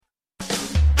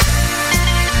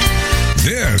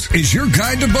This is your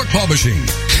guide to book publishing.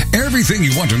 Everything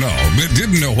you want to know but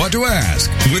didn't know what to ask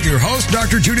with your host,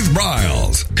 Dr. Judith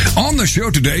Briles. On the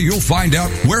show today, you'll find out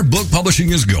where book publishing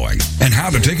is going and how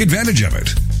to take advantage of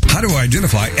it. How to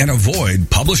identify and avoid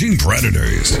publishing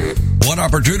predators. What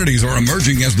opportunities are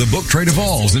emerging as the book trade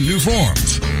evolves in new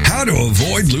forms. How to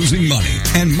avoid losing money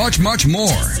and much, much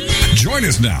more. Join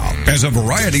us now as a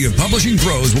variety of publishing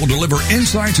pros will deliver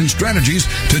insights and strategies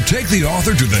to take the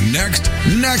author to the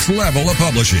next level of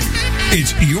publishing.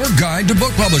 It's your guide to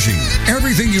book publishing.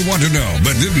 Everything you want to know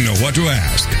but didn't know what to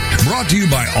ask. Brought to you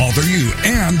by Author U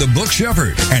and the Book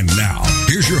Shepherd. And now,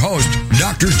 here's your host,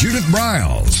 Dr. Judith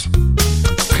Briles.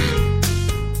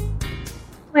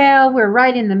 Well, we're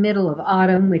right in the middle of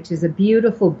autumn, which is a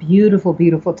beautiful, beautiful,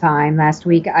 beautiful time. Last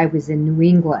week I was in New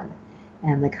England,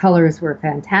 and the colors were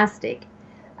fantastic.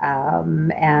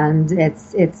 And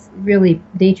it's really,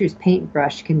 nature's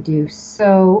paintbrush can do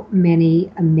so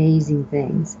many amazing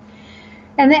things.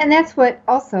 And that's what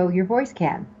also your voice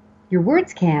can. Your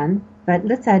words can, but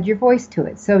let's add your voice to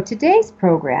it. So today's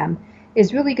program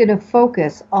is really going to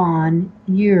focus on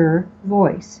your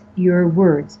voice, your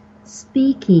words,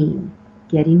 speaking,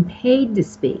 getting paid to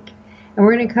speak. And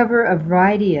we're going to cover a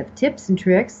variety of tips and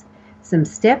tricks, some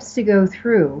steps to go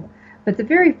through. But the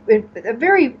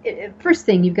very first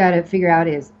thing you've got to figure out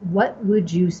is, what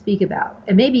would you speak about?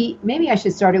 And maybe I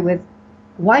should start it with,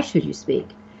 why should you speak?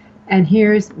 And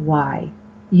here's why.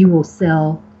 You will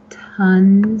sell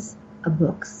tons of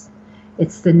books.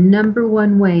 It's the number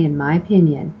one way, in my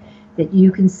opinion, that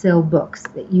you can sell books,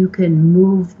 that you can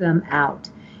move them out.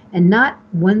 And not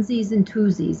onesies and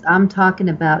twosies. I'm talking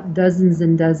about dozens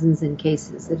and dozens in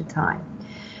cases at a time.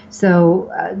 So,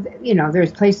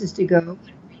 there's places to go.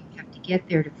 You have to get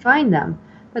there to find them.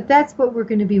 But that's what we're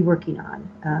going to be working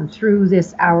on through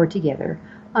this hour together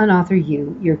on Author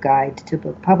U, your guide to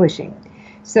book publishing.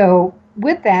 So,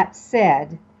 with that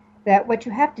said, that what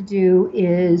you have to do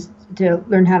is to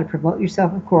learn how to promote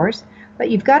yourself, of course. But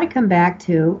you've got to come back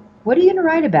to, what are you going to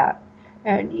write about?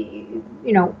 And,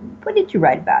 what did you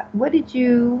write about? What's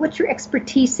your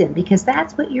expertise in? Because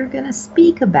that's what you're going to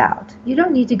speak about. You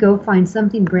don't need to go find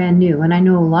something brand new. And I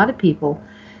know a lot of people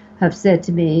have said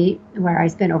to me, where I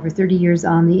spent over 30 years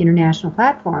on the international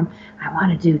platform, I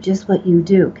want to do just what you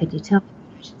do. Could you tell me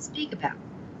what I should speak about?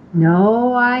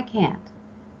 No, I can't.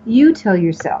 You tell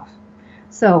yourself.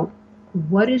 So,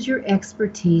 what is your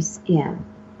expertise in?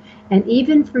 And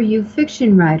even for you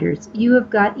fiction writers, you have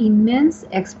got immense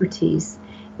expertise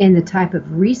in the type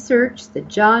of research, the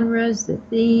genres, the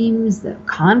themes, the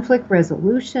conflict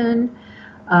resolution,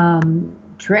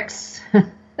 tricks,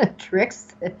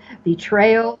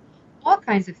 betrayal, all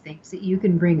kinds of things that you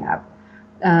can bring up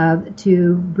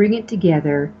to bring it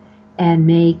together and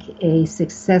make a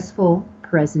successful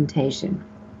presentation.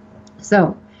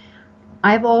 So,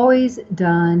 I've always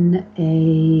done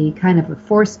a kind of a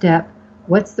 4-step.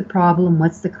 What's the problem,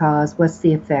 what's the cause, what's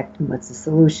the effect, and what's the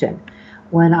solution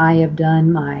when I have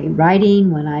done my writing,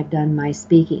 when I've done my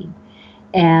speaking.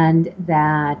 And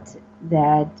that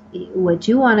what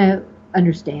you want to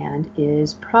understand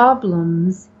is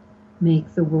problems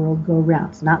make the world go round.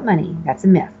 It's not money, that's a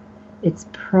myth. It's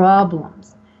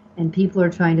problems. And people are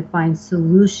trying to find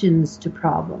solutions to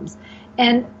problems.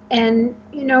 And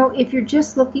if you're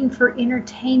just looking for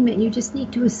entertainment, you just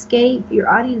need to escape. Your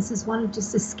audiences want to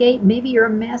just escape. Maybe you're a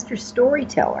master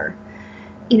storyteller.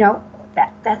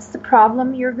 That's the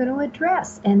problem you're going to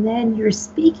address. And then your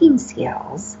speaking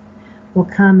skills will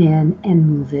come in and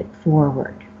move it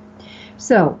forward.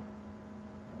 So,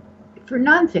 for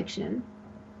nonfiction,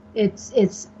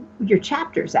 it's your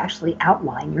chapters actually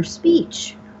outline your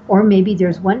speech. Or maybe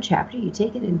there's one chapter, you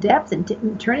take it in depth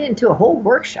and turn it into a whole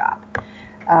workshop.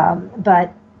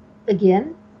 But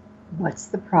again, what's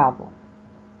the problem?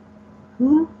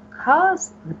 Who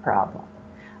caused the problem?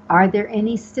 Are there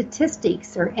any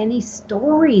statistics or any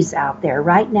stories out there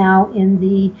right now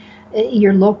in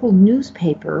your local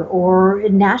newspaper or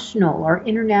national or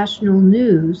international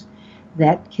news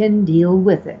that can deal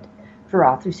with it? For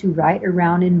authors who write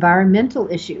around environmental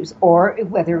issues, or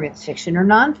whether it's fiction or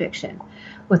nonfiction,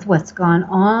 with what's gone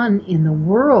on in the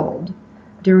world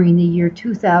during the year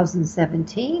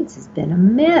 2017 has been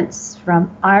immense,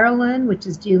 from Ireland, which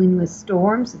is dealing with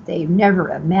storms that they've never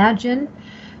imagined,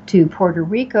 to Puerto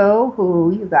Rico,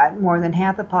 who you've got more than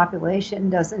half the population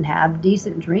doesn't have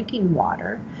decent drinking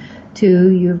water,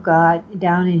 to you've got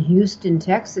down in Houston,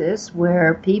 Texas,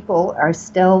 where people are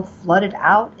still flooded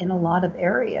out in a lot of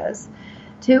areas,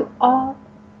 to all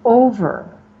over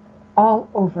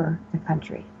the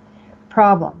country.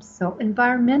 Problems. So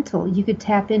environmental, you could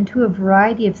tap into a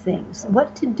variety of things.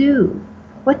 What to do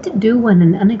when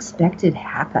an unexpected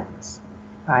happens.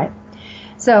 right?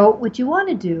 So what you want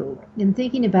to do in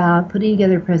thinking about putting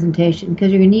together a presentation,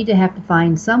 because you're going to have to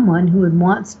find someone who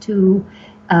wants to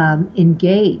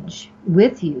engage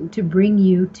with you to bring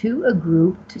you to a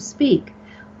group to speak.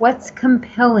 What's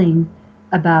compelling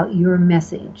about your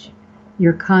message,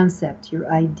 your concept,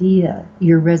 your idea,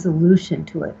 your resolution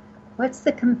to it? What's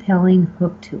the compelling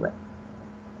hook to it?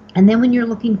 And then when you're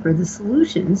looking for the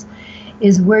solutions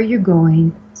is where you're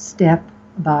going step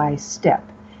by step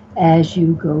as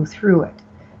you go through it.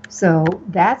 So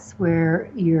that's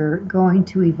where you're going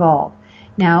to evolve.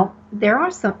 Now,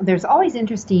 there's always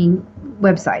interesting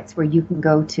websites where you can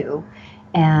go to,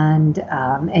 and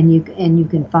you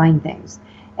can find things.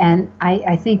 And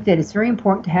I think that it's very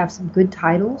important to have some good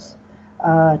titles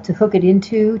to hook it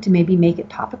into, to maybe make it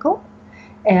topical.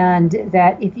 And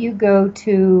that if you go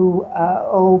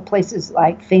to places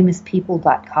like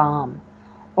famouspeople.com,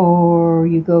 or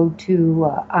you go to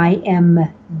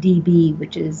IMDb,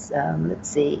 which is,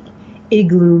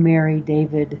 Igloo Mary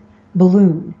David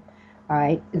Balloon, all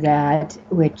right,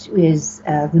 which is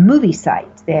the movie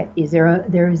site. That is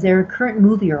there a current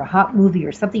movie or a hot movie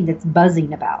or something that's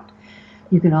buzzing about.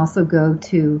 You can also go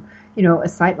to, a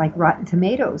site like Rotten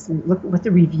Tomatoes and look at what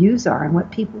the reviews are and what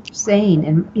people are saying,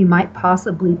 and you might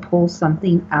possibly pull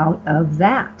something out of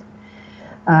that.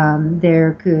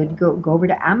 There could go over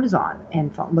to Amazon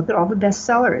and look at all the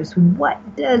bestsellers.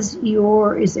 What does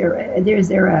is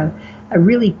there a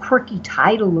really quirky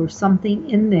title or something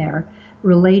in there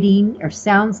relating or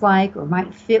sounds like or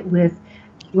might fit with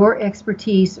your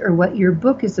expertise or what your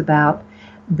book is about,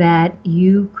 that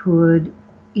you could,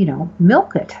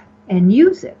 milk it and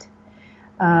use it?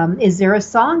 Is there a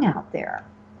song out there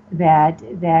that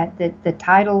the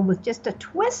title with just a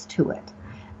twist to it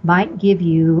might give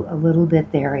you a little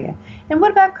bit there? And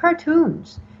what about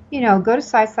cartoons? Go to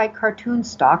sites like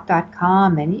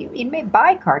cartoonstock.com and you may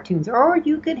buy cartoons, or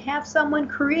you could have someone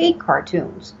create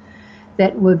cartoons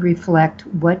that would reflect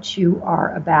what you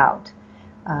are about,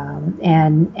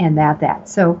 and that.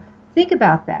 So think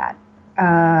about that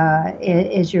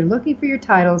as you're looking for your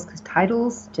titles, because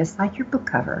titles, just like your book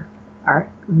cover,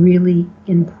 are really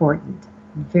important,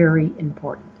 very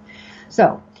important.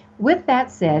 So with that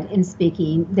said, in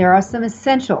speaking, there are some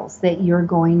essentials that you're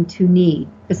going to need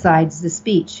besides the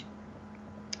speech.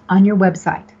 On your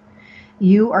website,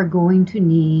 you are going to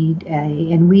need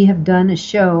and we have done a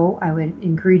show. I would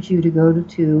encourage you to go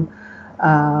to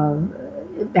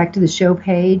back to the show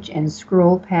page and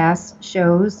scroll past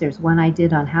shows. There's one I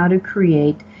did on how to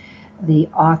create the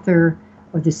author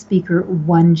or the speaker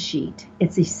one sheet.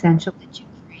 It's essential that you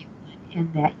create one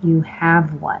and that you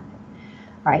have one.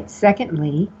 All right.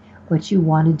 Secondly, what you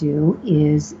want to do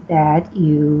is that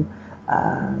you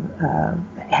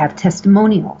have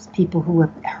testimonials, people who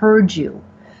have heard you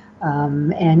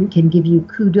and can give you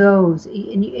kudos.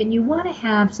 And you want to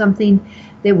have something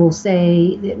that will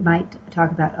say, that might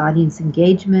talk about audience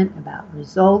engagement, about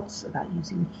results, about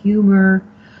using humor,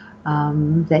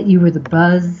 that you were the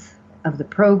buzz of the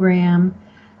program,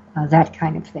 that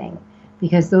kind of thing.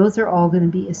 Because those are all going to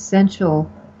be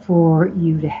essential for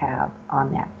you to have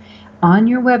on that. On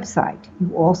your website,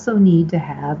 you also need to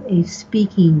have a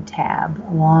speaking tab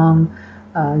along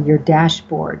your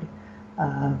dashboard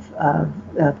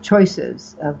of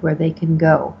choices of where they can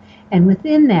go. And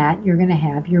within that, you're going to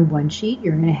have your one sheet,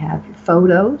 you're going to have your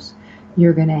photos,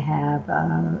 you're going to have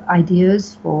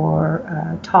ideas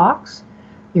for talks,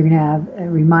 you're going to have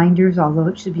reminders, although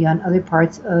it should be on other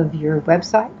parts of your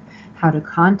website, how to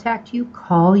contact you,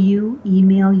 call you,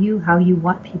 email you, how you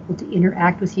want people to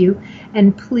interact with you.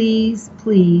 And please,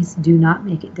 please do not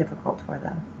make it difficult for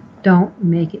them. Don't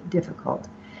make it difficult.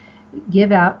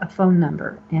 Give out a phone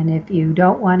number. And if you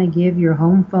don't want to give your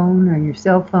home phone or your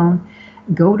cell phone,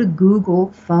 go to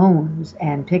Google Phones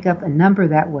and pick up a number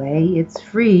that way. It's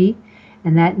free,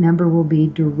 and that number will be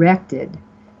directed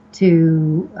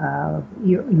to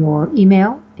your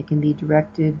email. It can be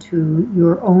directed to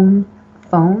your own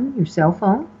phone, your cell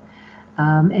phone,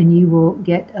 and you will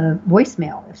get a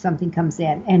voicemail if something comes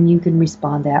in, and you can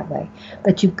respond that way.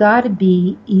 But you've got to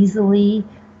be easily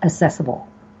accessible,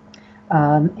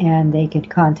 and they could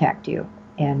contact you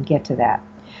and get to that.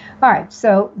 All right,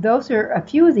 so those are a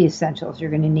few of the essentials you're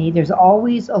going to need. There's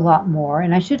always a lot more,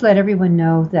 and I should let everyone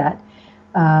know that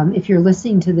if you're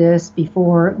listening to this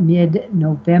before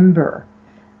mid-November,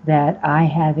 that I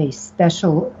have a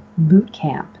special boot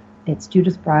camp. It's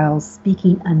Judith Briles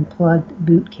Speaking Unplugged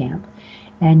Boot Camp.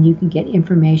 And you can get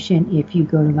information if you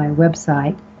go to my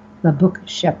website,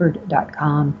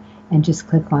 thebookshepherd.com, and just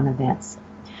click on events.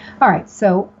 All right,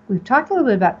 so we've talked a little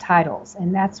bit about titles,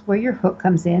 and that's where your hook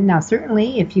comes in. Now,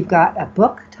 certainly, if you've got a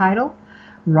book title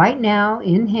right now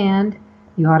in hand,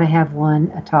 you ought to have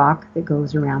a talk that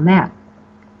goes around that.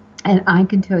 And I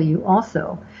can tell you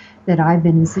also that I've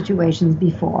been in situations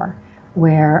before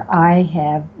where I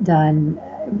have done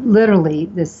literally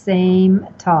the same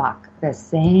talk,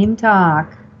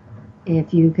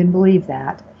 if you can believe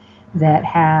that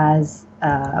has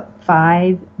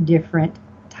 5 different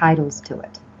titles to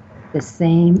it. The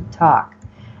same talk.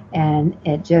 And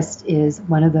it just is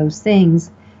one of those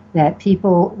things that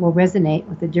people will resonate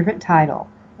with a different title,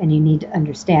 and you need to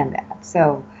understand that.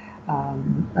 So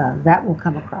that will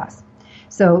come across.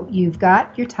 So you've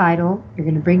got your title, you're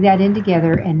going to bring that in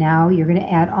together, and now you're going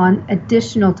to add on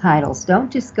additional titles.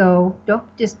 Don't just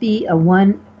be a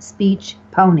one-speech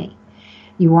pony.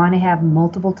 You want to have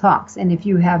multiple talks. And if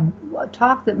you have a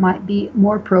talk that might be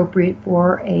more appropriate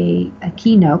for a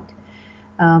keynote,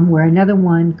 where another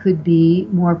one could be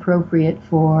more appropriate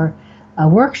for a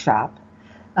workshop,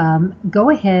 go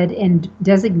ahead and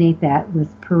designate that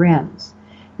with parems.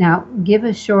 Now, give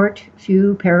a short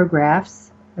few paragraphs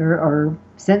or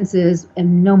sentences,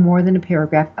 and no more than a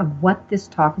paragraph, of what this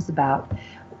talk is about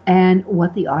and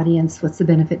what's the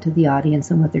benefit to the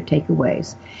audience and what their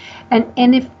takeaways.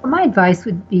 And if my advice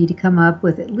would be to come up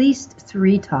with at least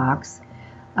 3 talks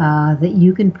that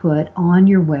you can put on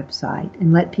your website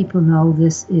and let people know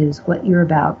this is what you're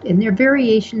about. And they're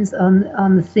variations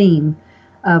on the theme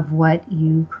of what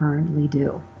you currently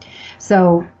do.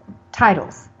 So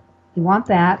titles, you want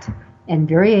that, and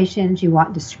variations, you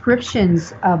want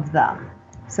descriptions of them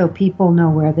so people know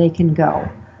where they can go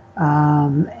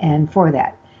and for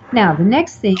that. Now, the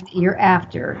next thing that you're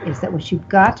after is that what you've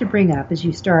got to bring up as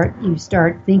you start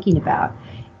thinking about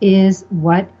is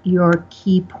what your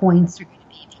key points are going to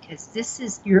be, because this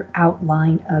is your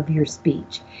outline of your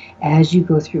speech. As you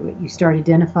go through it, you start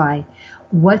identifying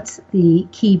what's the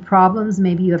key problems.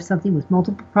 Maybe you have something with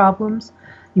multiple problems.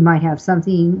 You might have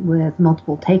something with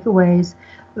multiple takeaways,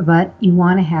 but you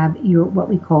want to have your what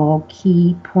we call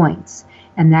key points.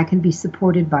 And that can be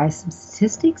supported by some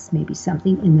statistics, maybe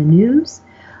something in the news.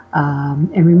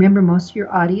 And remember, most of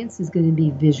your audience is going to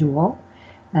be visual,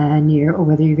 and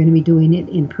whether you're going to be doing it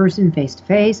in person,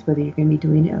 face-to-face, whether you're going to be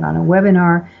doing it on a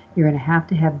webinar, you're going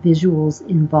to have visuals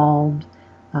involved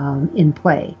in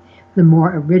play. The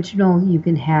more original you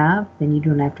can have, then you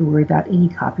don't have to worry about any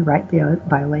copyright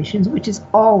violations, which is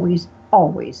always,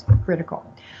 always critical.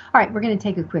 All right, we're going to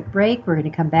take a quick break. We're going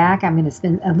to come back. I'm going to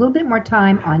spend a little bit more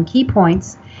time on key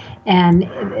points and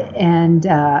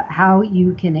how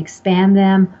you can expand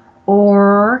them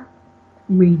or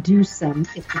reduce them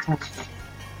if the time.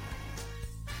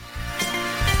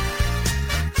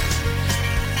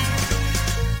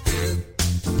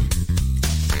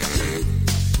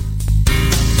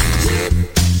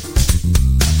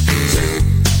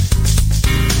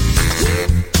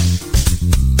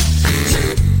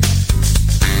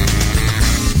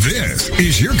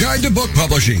 Is your guide to book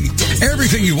publishing.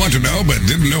 Everything you want to know but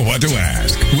didn't know what to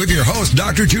ask. With your host,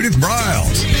 Dr. Judith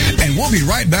Briles. And we'll be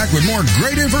right back with more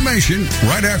great information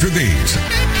right after these.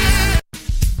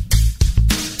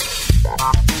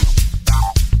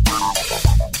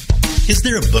 Is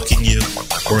there a book in you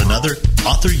or another?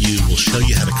 Author U will show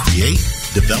you how to create,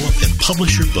 develop, and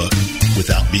publish your book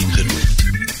without being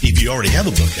hoodwinked. If you already have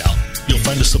a book out, you'll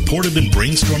find a supportive and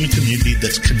brainstorming community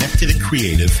that's connected and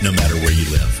creative no matter where you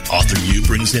live. Author U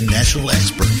brings in national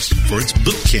experts for its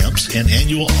book camps and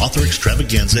annual author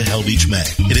extravaganza held each May.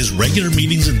 It has regular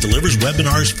meetings and delivers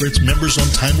webinars for its members on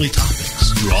timely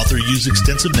topics. Through Author U's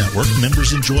extensive network,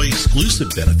 members enjoy exclusive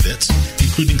benefits,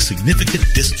 including significant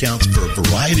discounts for a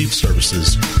variety of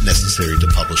services necessary to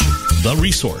publishing. The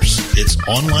Resource, its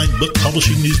online book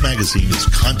publishing news magazine, is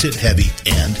content heavy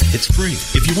and it's free.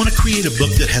 If you want to create a book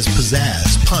that has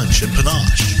pizzazz, punch, and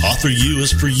panache, Author U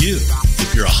is for you.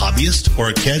 If you're a hobbyist or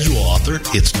a casual author,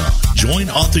 it's not.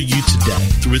 Join Author U today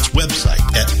through its website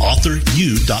at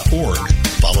authoru.org.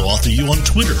 Follow Author U on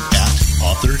Twitter at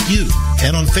AuthorU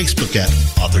and on Facebook at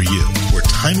AuthorU, where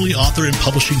timely author and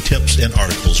publishing tips and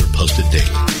articles are posted daily.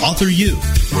 Author U,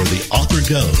 where the author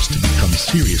goes to become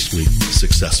seriously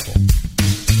successful.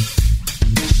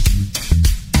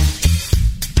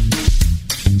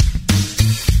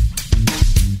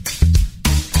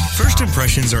 First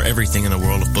impressions are everything in the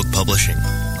world of book publishing.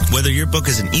 Whether your book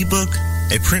is an ebook,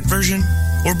 a print version,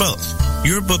 or both,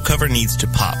 your book cover needs to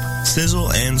pop,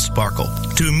 sizzle, and sparkle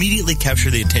to immediately capture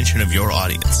the attention of your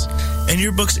audience. And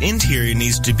your book's interior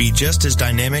needs to be just as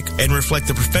dynamic and reflect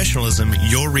the professionalism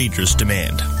your readers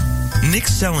demand. Nick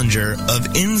Sellinger of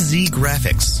NZ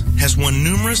Graphics has won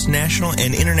numerous national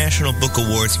and international book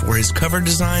awards for his cover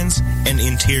designs and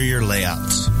interior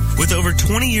layouts. With over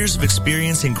 20 years of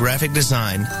experience in graphic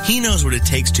design, he knows what it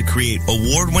takes to create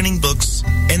award-winning books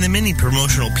and the many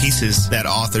promotional pieces that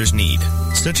authors need,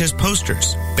 such as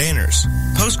posters, banners,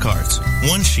 postcards,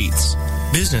 one-sheets,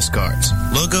 business cards,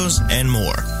 logos, and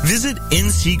more. Visit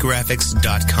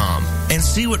ncgraphics.com and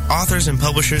see what authors and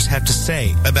publishers have to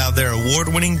say about their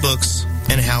award-winning books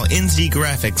and how NZ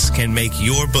Graphics can make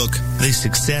your book the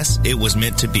success it was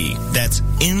meant to be. That's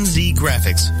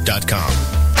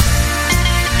nzgraphics.com.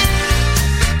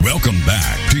 Welcome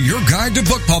back to your guide to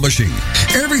book publishing.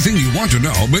 Everything you want to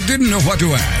know but didn't know what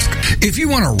to ask. If you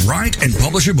want to write and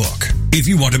publish a book, if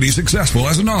you want to be successful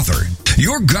as an author,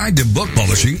 your guide to book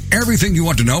publishing, everything you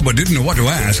want to know but didn't know what to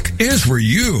ask, is for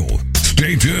you.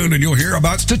 Stay tuned and you'll hear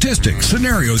about statistics,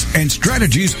 scenarios, and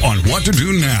strategies on what to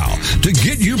do now to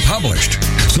get you published.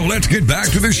 So let's get back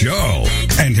to the show.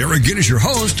 And here again is your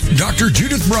host, Dr.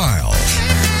 Judith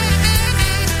Briles.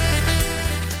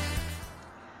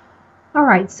 All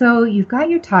right, so you've got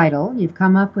your title. You've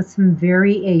come up with some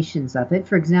variations of it.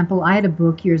 For example, I had a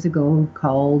book years ago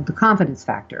called The Confidence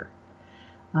Factor.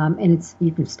 And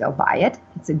you can still buy it.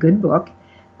 It's a good book.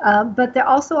 But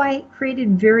I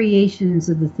created variations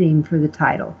of the theme for the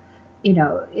title.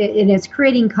 And it's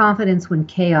creating confidence when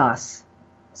chaos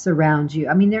surrounds you.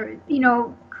 I mean,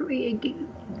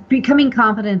 becoming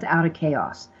confident out of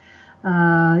chaos.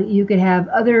 You could have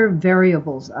other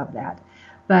variables of that,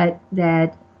 but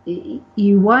that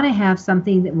you want to have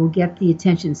something that will get the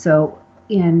attention. So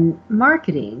in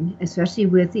marketing, especially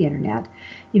with the internet,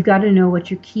 you've got to know what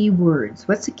your keywords,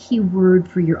 what's the keyword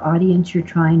for your audience you're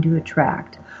trying to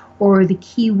attract, or the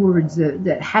keywords,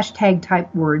 the hashtag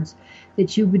type words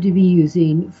that you would be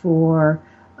using for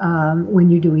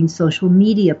when you're doing social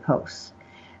media posts.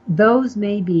 Those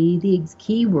may be the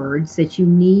keywords that you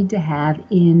need to have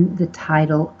in the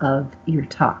title of your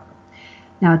talk.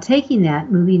 Now, taking that,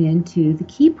 moving into the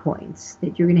key points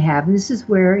that you're going to have, and this is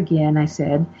where, again, I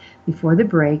said before the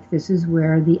break, this is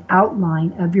where the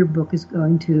outline of your book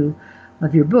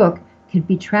can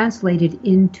be translated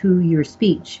into your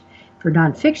speech. For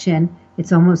nonfiction,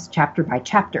 it's almost chapter by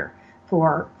chapter.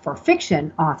 For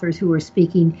fiction authors who are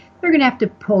speaking, they're going to have to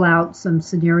pull out some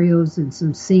scenarios and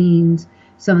some scenes,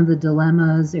 some of the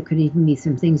dilemmas. There could even be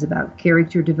some things about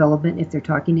character development if they're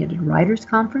talking at a writer's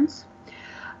conference.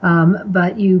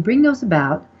 But you bring those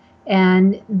about,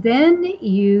 and then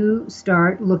you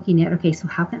start looking at, okay, so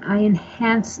how can I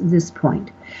enhance this point?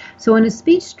 So in a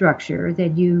speech structure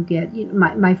that you get,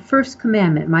 my first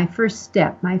commandment, my first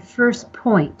step, my first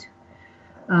point,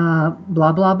 blah,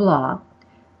 blah, blah,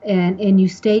 and you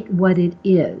state what it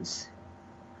is.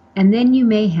 And then you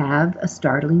may have a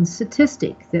startling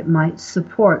statistic that might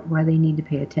support why they need to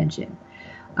pay attention.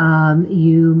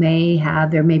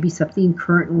 There may be something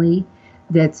currently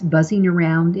that's buzzing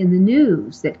around in the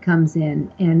news that comes in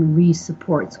and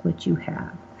re-supports what you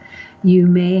have. You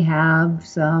may have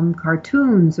some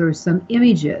cartoons or some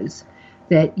images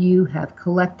that you have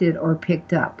collected or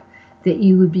picked up that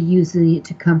you would be using it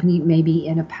to accompany maybe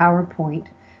in a PowerPoint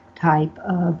type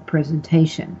of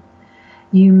presentation.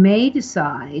 You may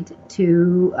decide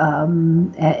to,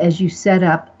 as you set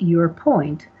up your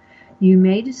point, you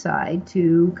may decide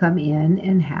to come in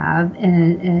and have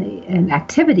an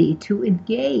activity to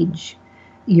engage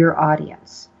your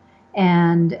audience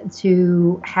and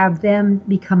to have them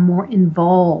become more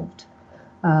involved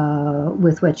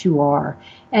with what you are.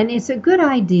 And it's a good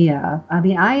idea. I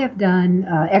mean, I have done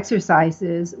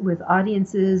exercises with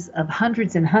audiences of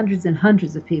hundreds and hundreds and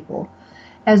hundreds of people,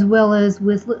 as well as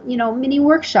with, mini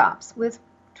workshops with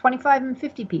 25 and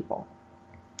 50 people.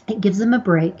 It gives them a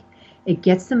break. It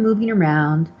gets them moving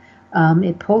around.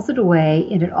 It pulls it away,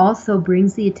 and it also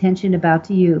brings the attention about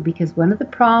to you, because one of the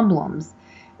problems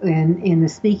in the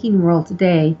speaking world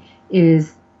today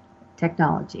is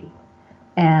technology.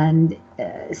 And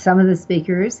some of the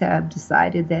speakers have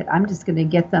decided that I'm just going to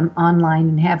get them online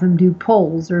and have them do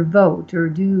polls or vote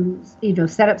or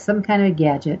set up some kind of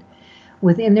gadget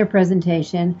within their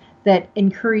presentation that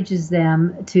encourages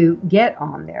them to get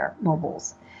on their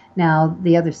mobiles. Now,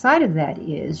 the other side of that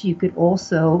is you could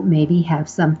also maybe have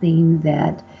something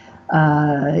that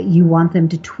you want them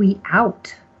to tweet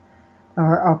out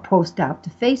or post out to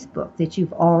Facebook that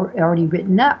you've already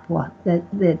written up. Well,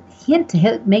 the hint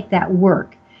to make that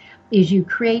work is you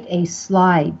create a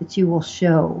slide that you will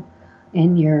show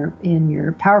in your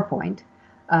PowerPoint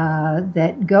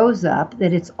that goes up,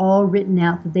 that it's all written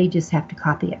out, that they just have to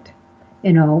copy it,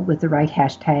 with the right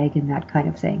hashtag and that kind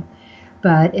of thing.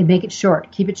 And make it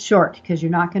short. Keep it short, because you're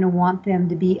not going to want them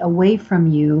to be away from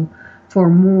you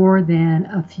for more than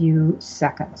a few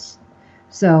seconds.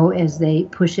 So as they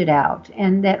push it out.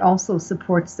 And that also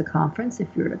supports the conference, if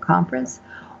you're at a conference,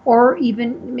 Or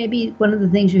even maybe one of the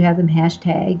things you have them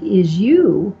hashtag is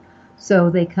you.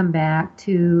 So they come back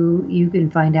to, you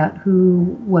can find out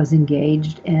who was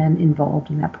engaged and involved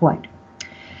in that point.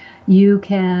 You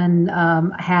can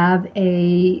have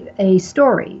a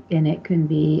story, and it can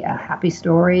be a happy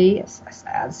story, a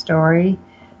sad story,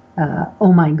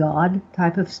 oh my God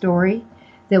type of story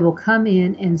that will come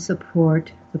in and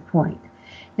support the point.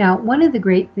 Now, one of the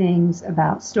great things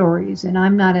about stories, and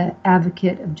I'm not an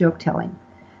advocate of joke telling.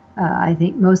 I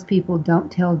think most people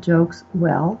don't tell jokes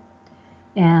well,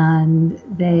 and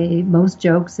most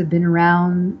jokes have been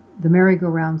around the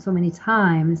merry-go-round so many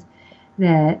times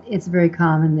that it's very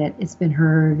common that it's been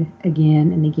heard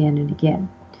again and again and again.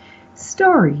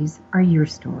 Stories are your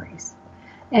stories,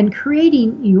 and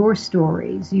creating your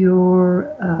stories,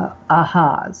 your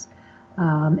ahas.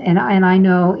 And I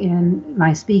know in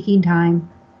my speaking time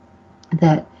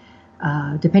that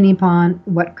depending upon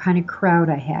what kind of crowd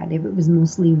I had, if it was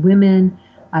mostly women,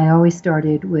 I always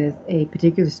started with a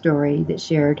particular story that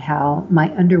shared how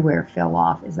my underwear fell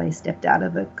off as I stepped out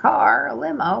of a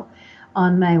limo,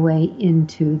 on my way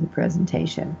into the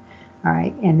presentation. All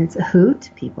right, and it's a hoot.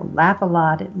 People laugh a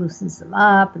lot. It loosens them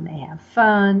up, and they have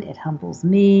fun. It humbles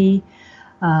me,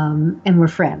 and we're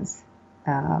friends.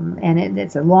 And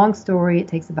it's a long story. It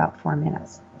takes about 4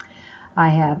 minutes. I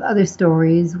have other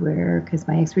stories where, because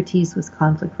my expertise was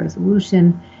conflict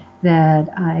resolution, that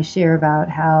I share about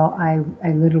how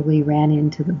I literally ran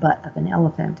into the butt of an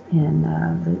elephant in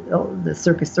the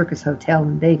Circus Hotel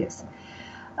in Vegas.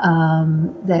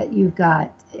 That you've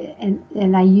got,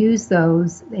 and I use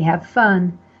those. They have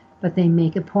fun, but they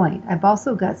make a point. I've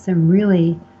also got some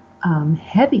really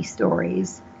heavy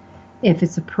stories, if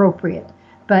it's appropriate,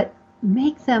 but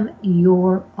make them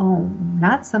your own,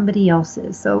 not somebody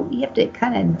else's. So you have to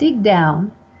kind of dig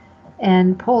down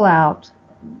and pull out,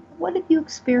 what have you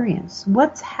experienced?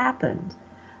 What's happened?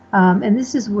 And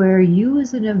this is where you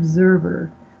as an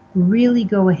observer really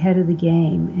go ahead of the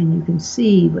game, and you can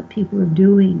see what people are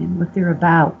doing and what they're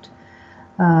about,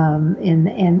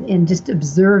 and just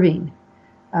observing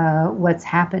what's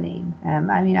happening.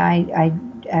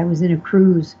 I was in a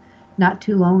cruise not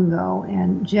too long ago,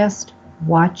 and just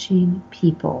watching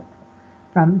people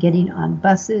from getting on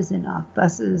buses and off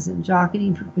buses and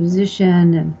jockeying for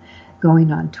position and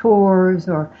going on tours,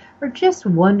 or just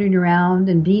wandering around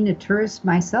and being a tourist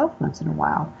myself once in a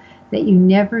while, that you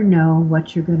never know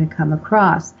what you're going to come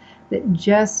across that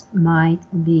just might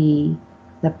be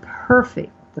the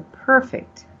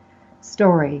perfect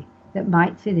story that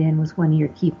might fit in with one of your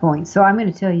key points. So I'm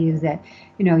going to tell you that,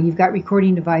 you've got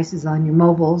recording devices on your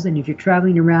mobiles, and if you're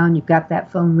traveling around, you've got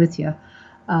that phone with you,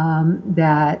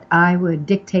 that I would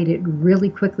dictate it really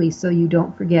quickly so you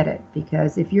don't forget it.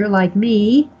 Because if you're like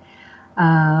me,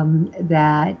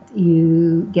 that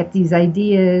you get these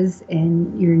ideas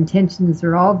and your intentions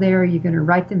are all there, you're going to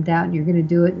write them down, you're going to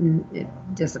do it, and it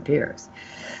disappears.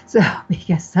 So,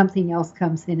 because something else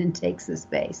comes in and takes the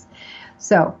space.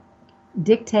 So,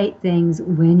 dictate things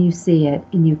when you see it,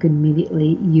 and you can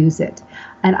immediately use it.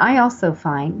 And I also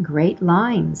find great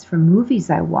lines from movies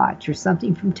I watch or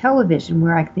something from television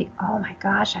where I think, oh my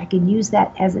gosh, I can use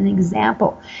that as an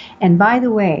example. And by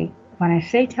the way, when I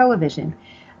say television,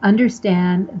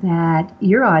 understand that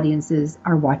your audiences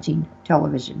are watching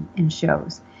television and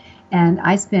shows. And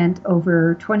I spent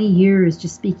over 20 years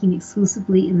just speaking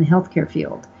exclusively in the healthcare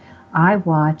field. I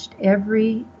watched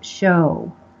every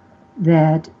show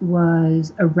that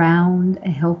was around a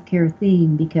healthcare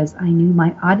theme because I knew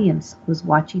my audience was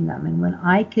watching them. And when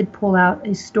I could pull out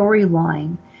a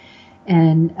storyline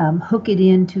and hook it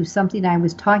into something I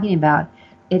was talking about,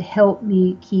 it helped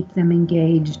me keep them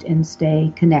engaged and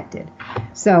stay connected.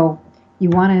 So you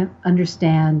want to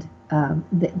understand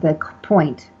the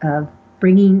point of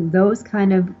bringing those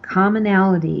kind of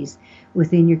commonalities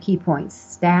within your key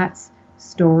points, stats,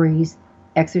 stories,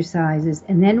 exercises.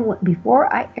 And then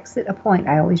before I exit a point,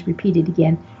 I always repeat it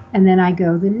again. And then I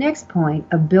go, the next point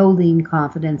of building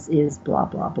confidence is blah,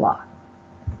 blah, blah.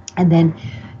 And then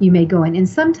you may go in. And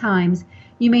sometimes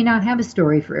you may not have a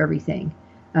story for everything.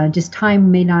 Just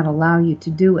time may not allow you to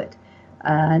do it.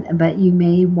 But you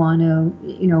may want to,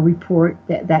 report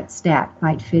that stat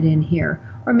might fit in here.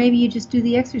 Or maybe you just do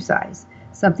the exercise.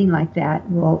 Something like that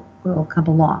will come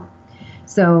along.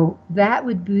 So that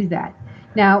would be that.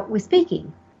 Now, with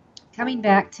speaking, coming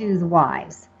back to the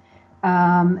whys,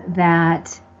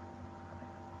 that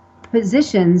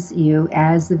positions you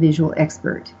as the visual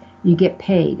expert. You get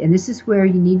paid. And this is where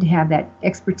you need to have that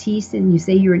expertise, and you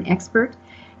say you're an expert.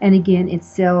 And again, it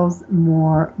sells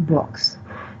more books.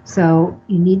 So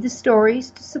you need the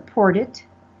stories to support it.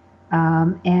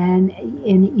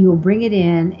 and you'll bring it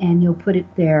in and you'll put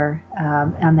it there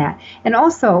on that. And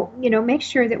also, make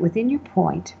sure that within your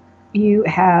point you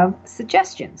have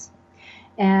suggestions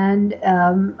and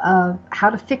how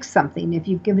to fix something if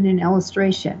you've given an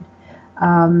illustration,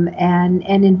 and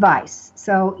advice.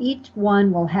 So each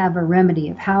one will have a remedy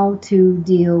of how to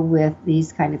deal with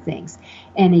these kind of things.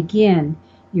 And again,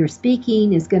 your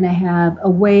speaking is going to have a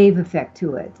wave effect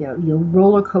to it. You'll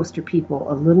roller coaster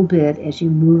people a little bit as you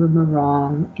move them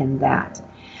along in that.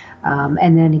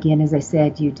 And then again, as I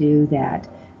said, you do that,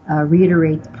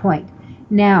 reiterate the point.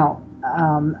 Now,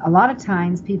 a lot of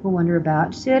times people wonder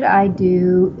about, should I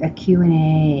do a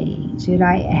Q&A? Should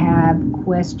I have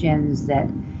questions that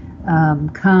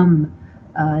come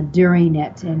during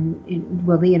it, and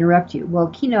will they interrupt you? Well,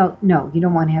 keynote, no, you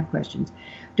don't want to have questions.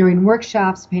 During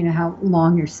workshops, depending on how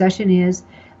long your session is,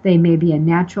 they may be a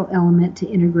natural element to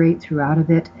integrate throughout of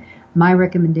it. My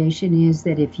recommendation is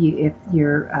that if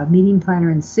your meeting planner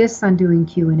insists on doing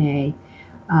Q&A,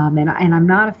 and I'm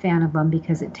not a fan of them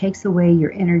because it takes away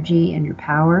your energy and your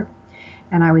power,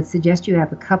 and I would suggest you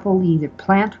have a couple, either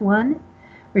plant one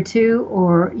or two,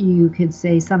 or you could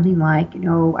say something like,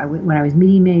 when I was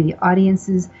meeting many of the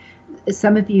audiences,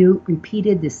 some of you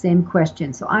repeated the same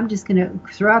question. So I'm just going to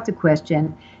throw out the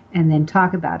question and then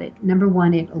talk about it. Number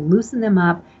one, it'll loosen them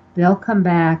up. They'll come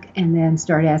back and then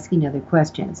start asking other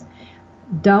questions.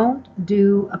 Don't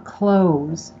do a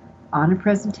close on a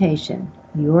presentation,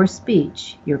 your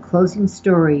speech, your closing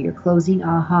story, your closing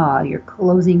aha, your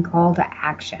closing call to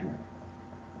action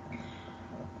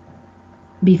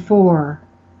before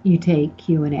you take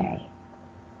Q&A.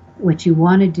 What you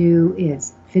want to do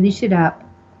is finish it up,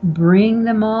 bring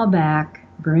them all back,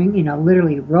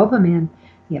 literally rope them in,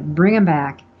 bring them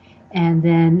back, and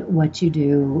then what you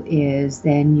do is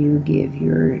then you give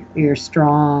your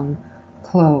strong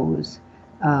close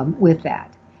with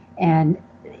that. And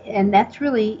that's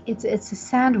really, it's a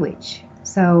sandwich.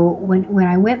 So when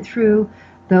I went through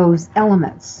those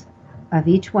elements of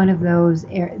each one of those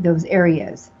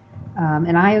areas,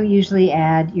 and I usually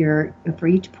add for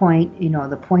each point,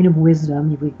 the point of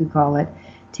wisdom, we could call it,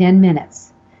 10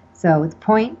 minutes. So it's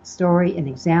point, story, an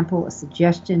example, a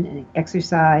suggestion, an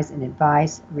exercise, an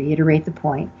advice, reiterate the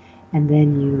point, and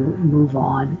then you move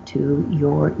on to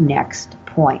your next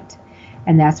point.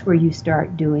 And that's where you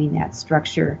start doing that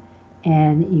structure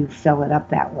and you fill it up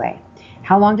that way.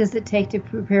 How long does it take to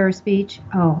prepare a speech?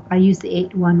 Oh, I use the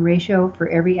 8-to-1 ratio. For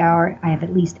every hour, I have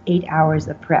at least 8 hours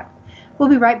of prep. We'll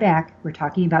be right back. We're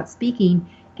talking about speaking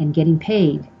and getting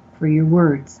paid for your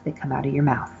words that come out of your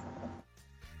mouth.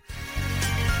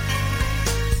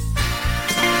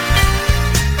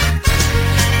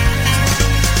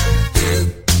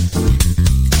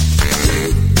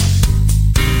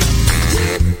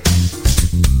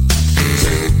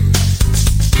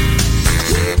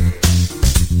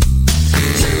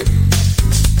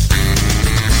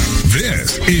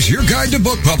 Is your guide to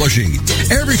book publishing.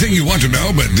 Everything you want to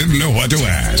know but didn't know what to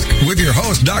ask. With your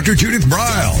host, Dr. Judith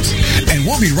Briles. And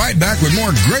we'll be right back with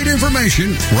more great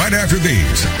information right after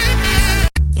these.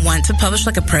 Want to publish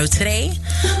like a pro today?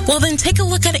 Well, then take a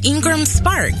look at Ingram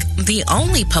Spark, the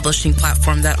only publishing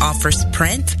platform that offers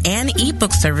print and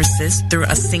ebook services through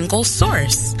a single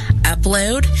source.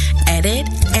 Upload, edit,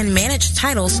 and manage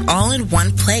titles all in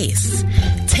one place.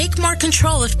 Take more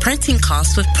control of printing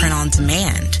costs with print on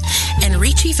demand, and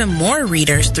reach even more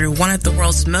readers through one of the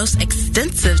world's most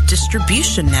extensive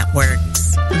distribution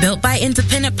networks. Built by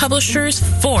independent publishers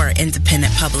for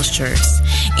independent publishers,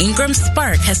 Ingram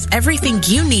Spark has everything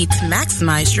you need to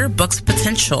maximize your book's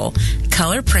potential: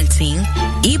 color printing,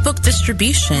 ebook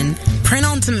distribution, print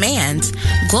on demand,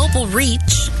 global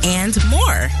reach, and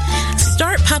more.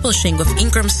 Start publishing with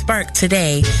Ingram Spark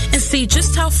today and see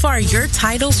just how far your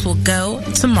titles will go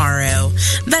tomorrow.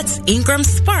 That's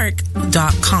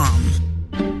ingramspark.com.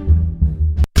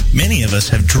 Many of us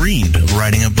have dreamed of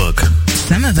writing a book.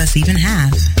 Some of us even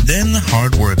have. Then the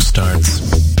hard work starts.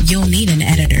 You'll need an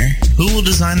editor. Who will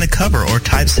design the cover or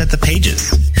typeset the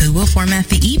pages? Who will format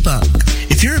the ebook?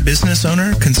 If you're a business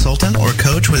owner, consultant, or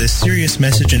coach with a serious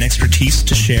message and expertise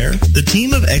to share, the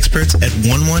team of experts at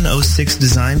 1106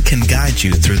 Design can guide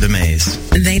you through the maze.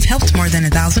 They've helped more than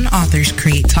 1,000 authors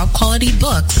create top-quality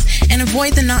books and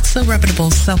avoid the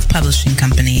not-so-reputable self-publishing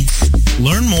companies.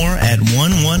 Learn more at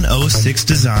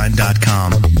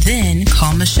 1106design.com. Then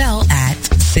call Michelle at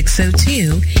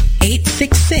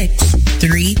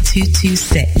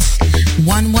 602-866-3226.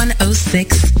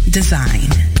 1106 Design.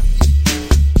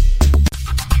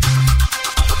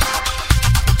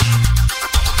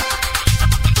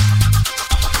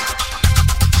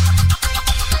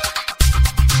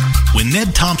 When When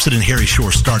Ned Thompson and Harry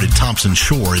Shore started Thompson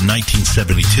Shore in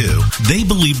 1972, they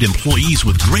believed employees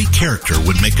with great character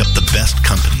would make up the best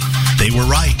company. They were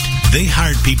right. They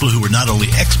hired people who were not only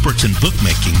experts in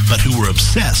bookmaking, but who were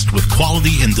obsessed with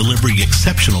quality and delivering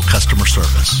exceptional customer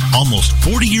service. Almost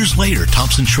 40 years later,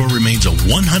 Thompson Shore remains a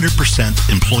 100%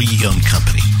 employee-owned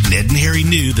company. Ned and Harry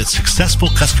knew that successful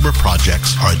customer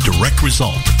projects are a direct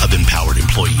result of empowered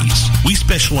employees. We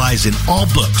specialize in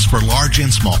all books for large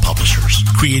and small publishers.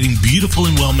 Creating beautiful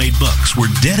and well-made books,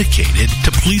 we're dedicated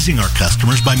to pleasing our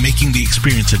customers by making the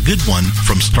experience a good one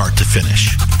from start to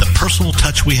finish. The personal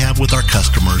touch we have with our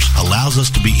customers allows us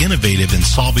to be innovative in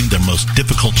solving their most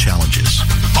difficult challenges.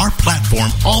 Our platform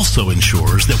also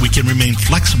ensures that we can remain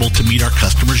flexible to meet our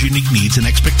customers' unique needs and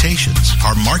expectations.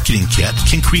 Our marketing kit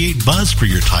can create buzz for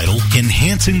your title,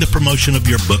 enhancing the promotion of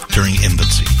your book during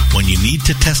infancy. When you need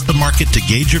to test the market to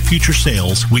gauge your future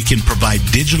sales, we can provide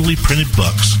digitally printed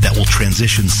books that will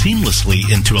transition seamlessly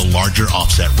into a larger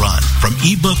offset run. From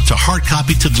ebook to hard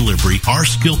copy to delivery, our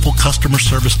skillful customer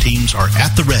service teams are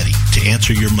at the ready to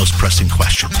answer your most pressing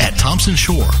question. At Thompson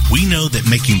Shore, we know that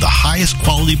making the highest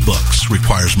quality books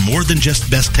requires more than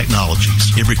just best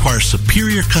technologies. It requires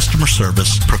superior customer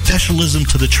service, professionalism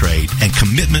to the trade, and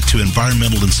commitment to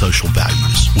environmental and social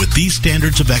values. With these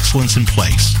standards of excellence in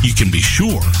place, you can be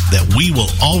sure that we will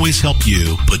always help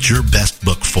you put your best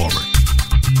book forward.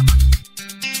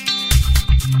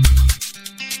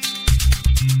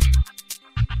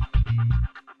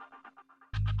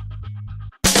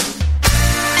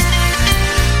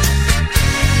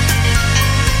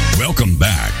 Welcome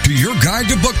back to your guide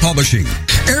to book publishing.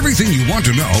 Everything you want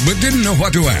to know but didn't know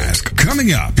what to ask.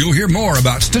 Coming up, you'll hear more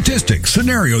about statistics,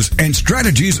 scenarios, and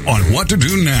strategies on what to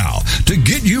do now to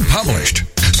get you published.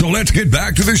 So let's get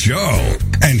back to the show.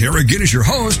 And here again is your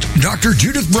host, Dr.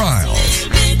 Judith Briles.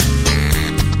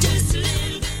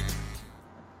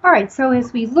 All right, so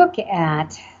as we look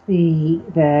at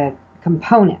the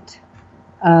component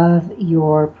of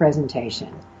your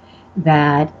presentation,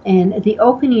 and the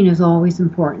opening is always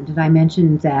important. And I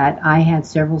mentioned that I had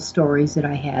several stories that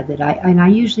I had and I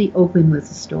usually open with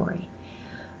a story.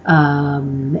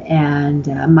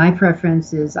 My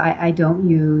preference is I don't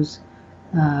use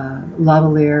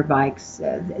lavalier bikes.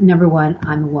 Number one,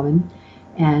 I'm a woman,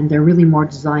 and they're really more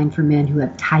designed for men who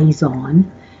have ties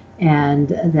on. And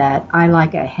that I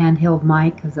like a handheld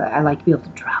mic because I like to be able to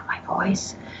drop my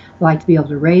voice. I like to be able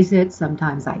to raise it.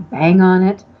 Sometimes I bang on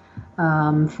it.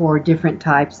 For different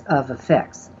types of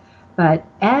effects. But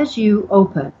as you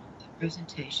open the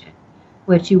presentation,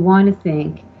 what you want to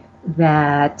think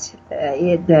that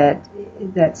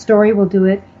that story will do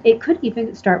it. It could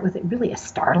even start with really a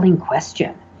startling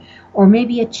question, or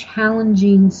maybe a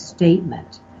challenging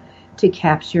statement to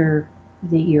capture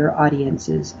your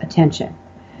audience's attention.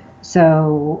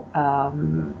 So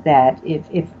that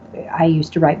if I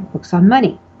used to write books on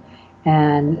money.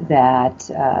 And that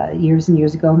years and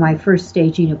years ago, my first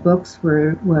staging of books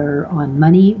were on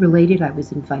money related. I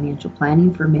was in financial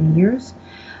planning for many years.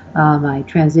 I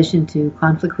transitioned to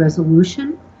conflict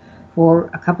resolution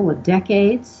for a couple of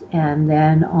decades, and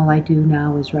then all I do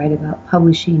now is write about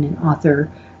publishing and author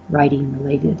writing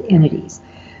related entities.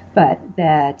 But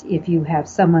that if you have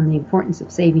someone, the importance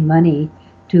of saving money,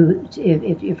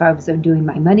 if I was doing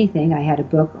my money thing, I had a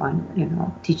book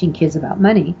on teaching kids about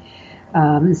money.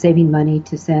 And saving money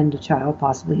to send a child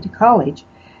possibly to college,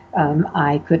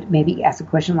 I could maybe ask a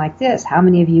question like this: how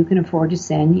many of you can afford to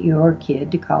send your kid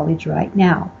to college right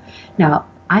now? Now,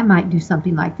 I might do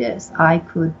something like this. I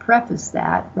could preface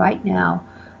that right now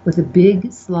with a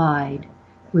big slide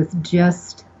with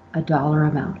just a dollar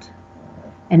amount.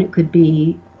 And it could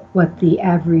be what the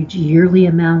average yearly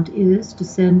amount is to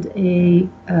send a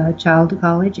child to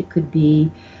college. It could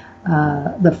be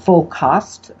the full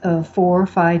cost of 4 or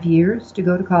 5 years to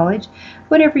go to college,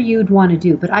 whatever you'd want to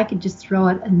do. But I could just throw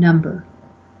out a number,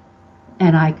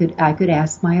 and I could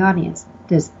ask my audience,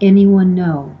 does anyone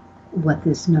know what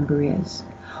this number is?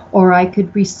 Or I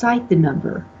could recite the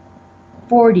number,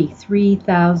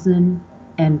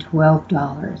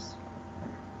 $43,012.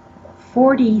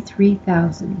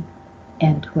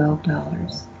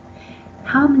 $43,012.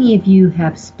 How many of you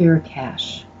have spare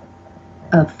cash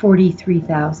of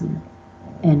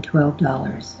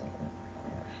 $43,012?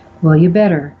 Well, you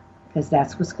better, because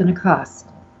that's what's going to cost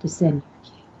to send your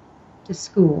kid to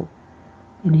school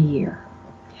in a year.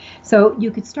 So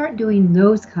you could start doing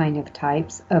those kind of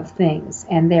types of things,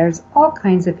 and there's all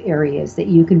kinds of areas that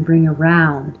you can bring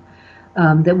around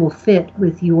that will fit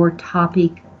with your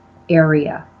topic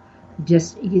area.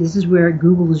 This is where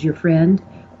Google is your friend.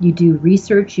 You do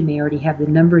research, you may already have the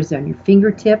numbers on your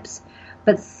fingertips,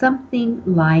 but something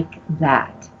like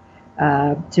that.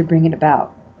 to bring it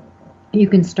about. You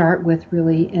can start with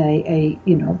really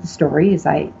the story, as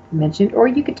I mentioned, or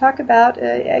you could talk about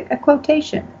a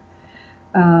quotation.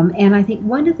 And I think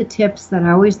one of the tips that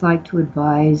I always like to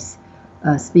advise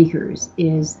speakers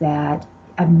is that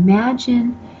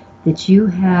imagine that you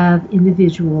have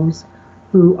individuals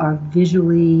who are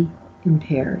visually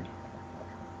impaired.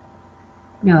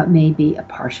 Now, it may be a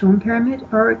partial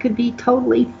impairment, or it could be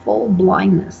totally full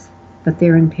blindness, but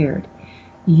they're impaired.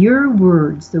 Your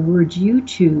words, the words you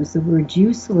choose, the words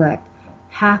you select,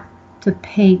 have to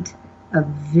paint a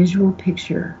visual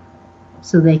picture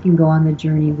so they can go on the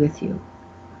journey with you,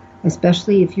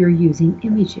 especially if you're using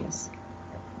images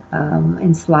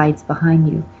and slides behind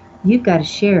you. You've got to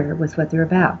share with what they're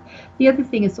about. The other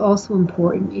thing that's also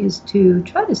important is to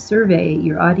try to survey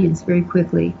your audience very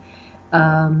quickly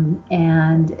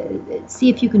and see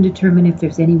if you can determine if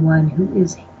there's anyone who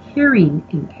is hearing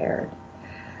impaired.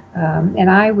 And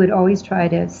I would always try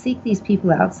to seek these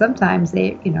people out. Sometimes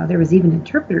there was even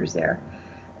interpreters there,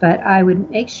 but I would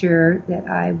make sure that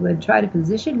I would try to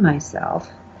position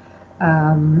myself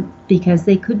because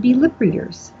they could be lip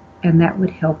readers, and that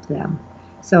would help them.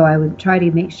 So I would try to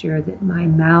make sure that my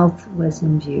mouth was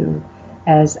in view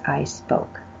as I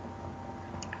spoke.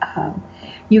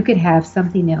 You could have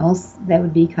something else that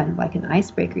would be kind of like an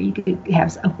icebreaker. You could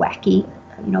have a wacky,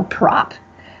 prop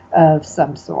of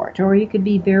some sort, or you could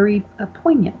be very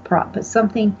poignant prop, but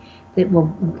something that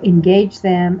will engage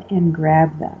them and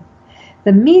grab them.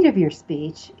 The meat of your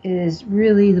speech is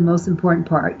really the most important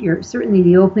part. Certainly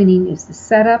the opening is the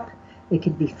setup. It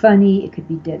could be funny, it could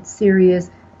be dead serious,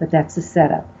 but that's the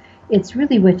setup. It's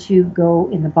really what you go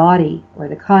in the body or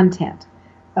the content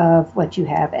of what you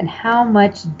have and how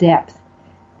much depth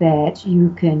that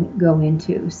you can go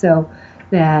into, so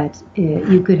that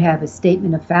you could have a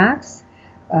statement of facts.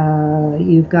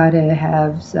 You've got to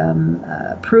have some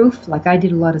proof. Like I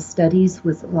did a lot of studies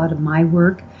with a lot of my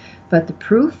work, but the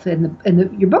proof and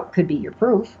your book could be your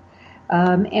proof.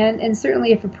 And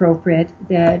certainly, if appropriate,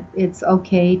 that it's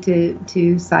okay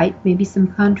to cite maybe some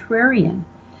contrarian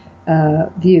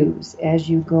views as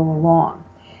you go along.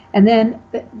 And then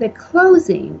the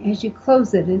closing, as you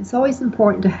close it, it's always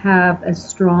important to have a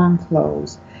strong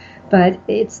close. But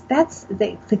that's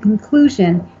the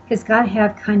conclusion has got to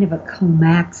have kind of a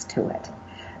climax to it,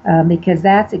 because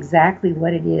that's exactly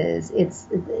what it is. It's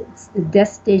the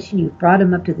destination. You've brought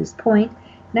them up to this point.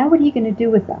 Now what are you going to do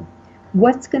with them?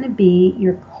 What's going to be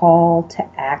your call to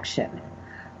action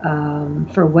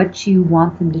for what you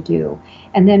want them to do?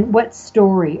 And then what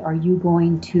story are you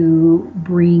going to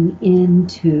bring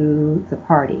into the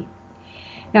party?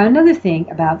 Now, another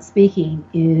thing about speaking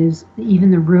is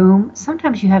even the room.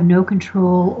 Sometimes you have no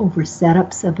control over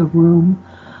setups of a room.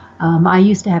 I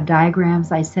used to have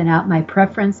diagrams. I sent out my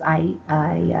preference. I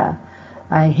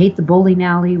hate the bowling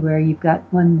alley where you've got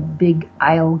one big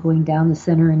aisle going down the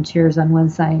center and chairs on one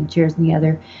side and chairs on the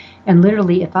other. And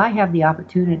literally, if I have the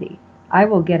opportunity, I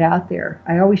will get out there.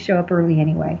 I always show up early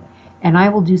anyway. And I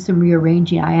will do some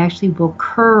rearranging. I actually will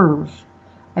curve.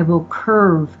 I will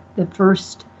curve the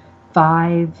first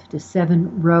 5 to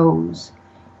 7 rows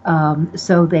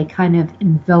so they kind of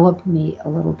envelop me a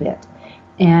little bit.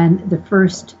 And the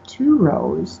first 2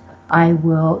 rows, I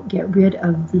will get rid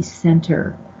of the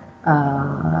center.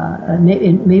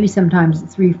 Maybe sometimes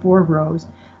 3-4 rows,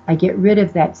 I get rid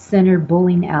of that center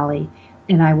bowling alley,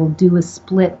 and I will do a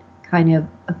split kind of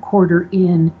a quarter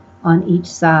in on each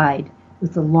side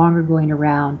with the longer going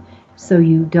around, so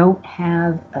you don't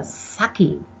have a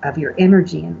sucking of your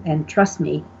energy. And trust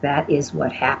me, that is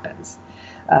what happens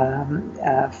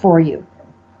for you.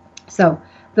 So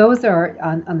those are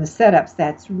on the setups.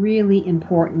 That's really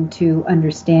important to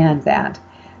understand that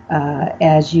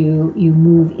as you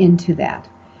move into that.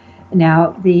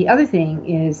 Now, the other thing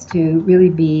is to really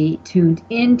be tuned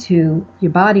into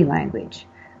your body language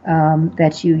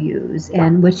that you use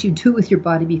and what you do with your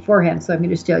body beforehand. So I'm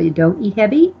going to tell you, don't eat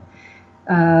heavy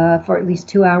for at least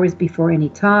 2 hours before any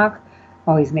talk.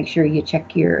 Always make sure you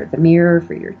check the mirror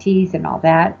for your teeth and all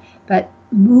that. But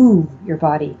move your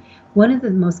body. One of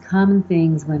the most common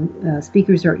things when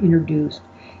speakers are introduced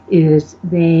is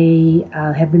they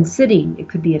have been sitting. It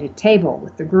could be at a table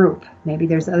with the group. Maybe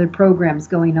there's other programs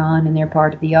going on and they're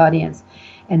part of the audience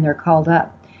and they're called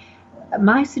up.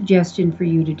 My suggestion for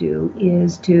you to do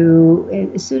is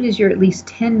to, as soon as you're at least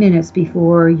 10 minutes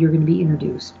before you're going to be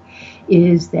introduced,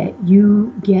 is that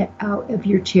you get out of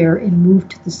your chair and move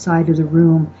to the side of the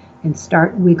room and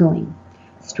start wiggling.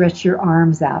 Stretch your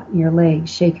arms out and your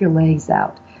legs, shake your legs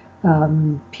out.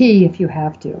 Pee if you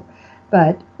have to.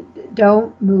 But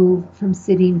don't move from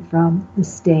sitting from the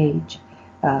stage.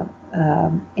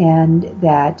 and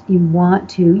that you want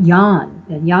to yawn.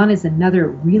 And yawn is another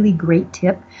really great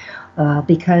tip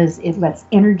because it lets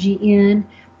energy in,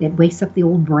 it wakes up the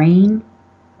old brain,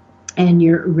 and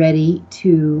you're ready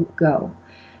to go.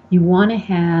 You want to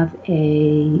have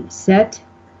a set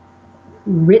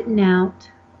written out.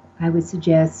 I would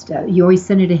suggest you always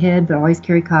send it ahead, but always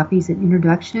carry copies, an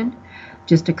introduction,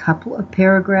 just a couple of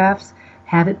paragraphs,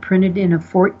 have it printed in a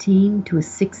 14 to a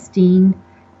 16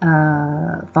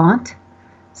 font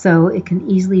so it can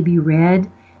easily be read,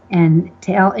 and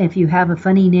tell if you have a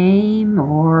funny name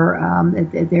or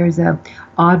there's a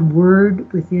odd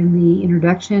word within the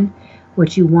introduction.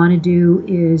 What you want to do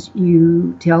is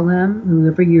you tell them,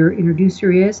 whoever your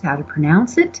introducer is, how to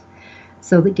pronounce it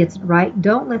so that it gets it right.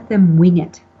 Don't let them wing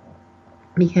it,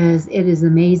 because it is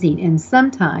amazing. And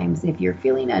sometimes if you're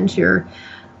feeling unsure,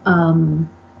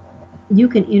 you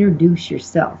can introduce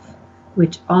yourself,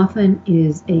 which often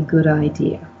is a good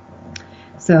idea.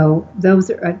 So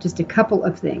those are just a couple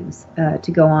of things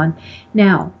to go on.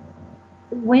 Now,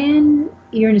 when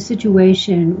you're in a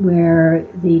situation where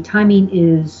the timing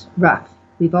is rough,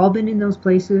 we've all been in those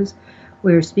places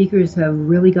where speakers have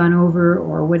really gone over,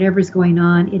 or whatever's going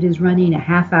on, it is running a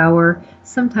half hour,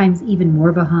 sometimes even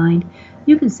more behind.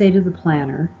 You can say to the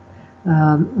planner,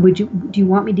 do you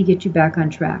want me to get you back on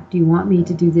track? Do you want me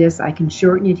to do this? I can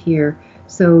shorten it here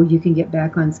so you can get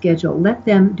back on schedule. Let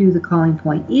them do the calling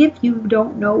point. If you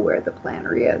don't know where the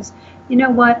planner is, you know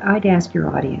what? I'd ask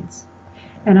your audience.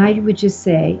 And I would just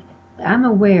say, I'm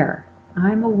aware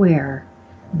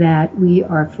that we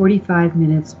are 45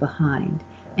 minutes behind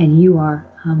and you are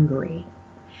hungry.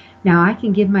 Now, I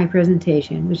can give my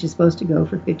presentation, which is supposed to go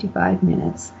for 55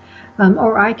 minutes,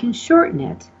 or I can shorten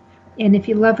it. And if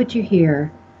you love what you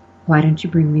hear, why don't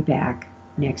you bring me back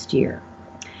next year?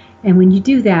 And when you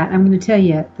do that, I'm going to tell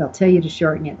you, they'll tell you to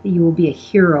shorten it. You will be a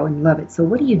hero and love it. So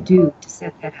what do you do to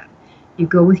set that up? You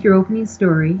go with your opening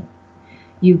story.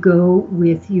 You go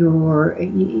with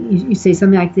you say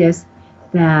something like this,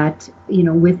 that,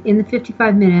 within the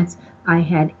 55 minutes, I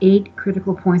had 8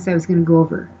 critical points I was going to go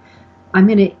over. I'm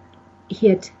going to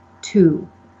hit 2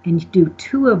 and do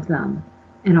 2 of them,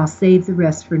 and I'll save the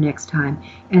rest for next time.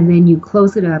 And then you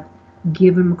close it up,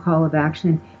 give them a call of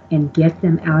action, and get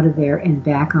them out of there and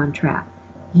back on track.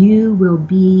 You will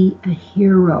be a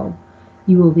hero.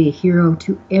 You will be a hero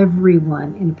to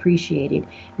everyone and appreciated.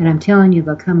 And I'm telling you,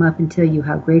 they'll come up and tell you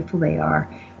how grateful they are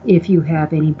if you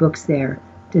have any books there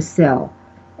to sell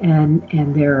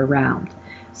and they're around.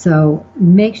 So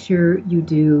make sure you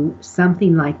do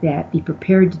something like that. Be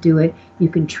prepared to do it. You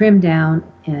can trim down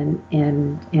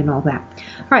and all that.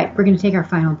 All right, we're going to take our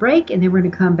final break, and then we're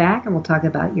going to come back and we'll talk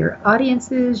about your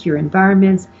audiences, your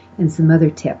environments, and some other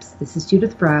tips. This is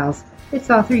Judith Briles. It's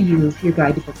Author U, your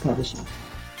guide to book publishing.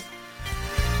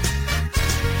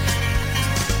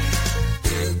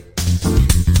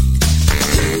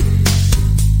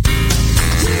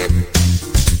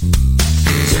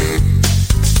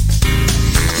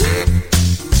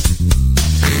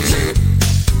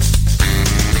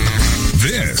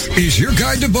 Is your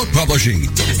guide to book publishing.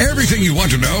 Everything you want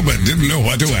to know but didn't know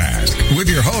what to ask. With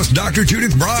your host, Dr.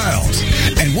 Judith Briles.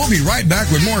 And we'll be right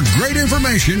back with more great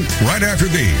information right after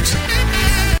these.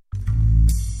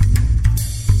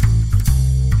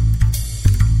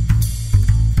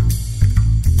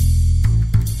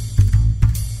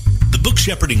 The book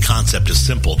shepherding concept is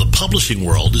simple. The publishing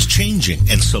world is changing,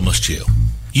 and so must you.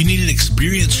 You need an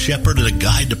experienced shepherd and a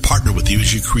guide to partner with you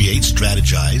as you create,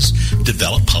 strategize,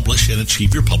 develop, publish, and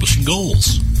achieve your publishing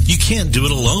goals. You can't do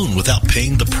it alone without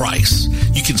paying the price.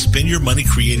 You can spend your money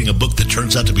creating a book that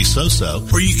turns out to be so-so,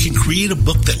 or you can create a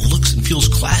book that looks and feels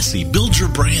classy, builds your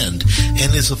brand,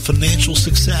 and is a financial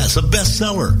success, a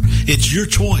bestseller. It's your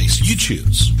choice. You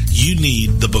choose. You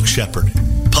need the book shepherd.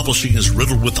 Publishing is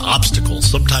riddled with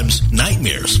obstacles, sometimes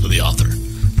nightmares for the author.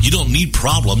 You don't need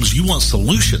problems. You want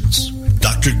solutions.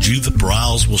 Dr. Judith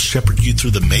Briles will shepherd you through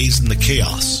the maze and the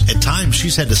chaos. At times,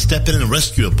 she's had to step in and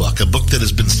rescue a book that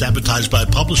has been sabotaged by a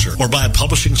publisher or by a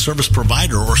publishing service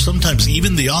provider, or sometimes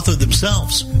even the author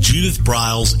themselves. Judith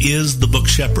Briles is the book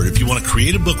shepherd. If you want to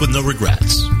create a book with no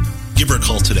regrets, give her a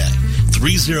call today.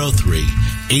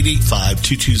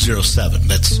 303-885-2207.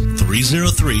 That's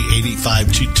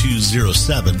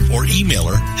 303-885-2207, or email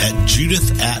her at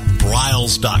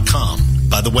judith@briles.com.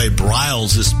 By the way,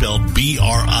 Briles is spelled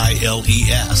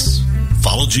B-R-I-L-E-S.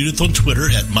 Follow Judith on Twitter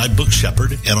at My Book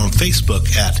Shepherd and on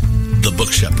Facebook at The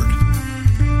Book Shepherd.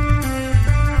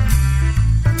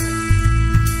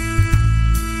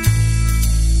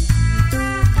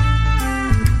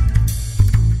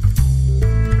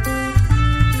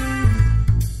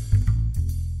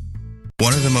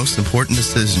 One of the most important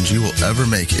decisions you will ever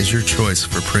make is your choice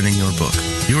for printing your book.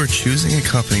 You are choosing a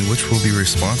company which will be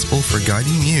responsible for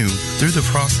guiding you through the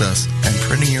process and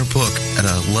printing your book at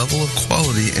a level of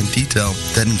quality and detail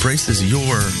that embraces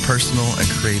your personal and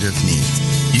creative needs.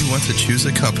 You want to choose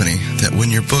a company that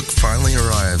when your book finally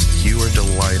arrives, you are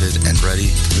delighted and ready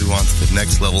to move on to the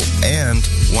next level, and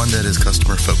one that is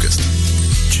customer focused.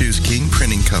 Choose King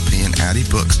Printing Company and Addy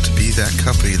Books to be that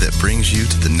company that brings you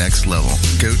to the next level.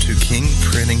 Go to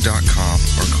kingprinting.com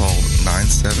or call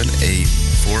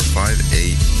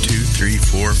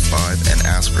 978-458-2345 and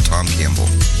ask for Tom Campbell.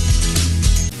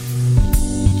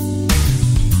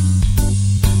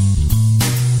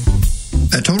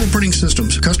 At Total Printing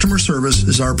Systems, customer service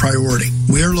is our priority.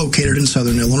 We are located in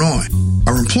Southern Illinois.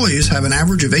 Our employees have an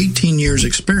average of 18 years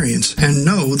experience and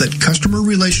know that customer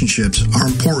relationships are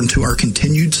important to our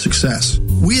continued success.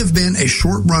 We have been a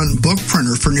short-run book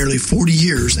printer for nearly 40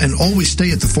 years and always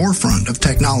stay at the forefront of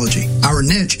technology. Our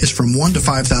niche is from 1 to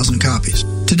 5,000 copies.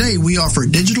 Today, we offer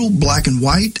digital, black and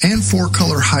white, and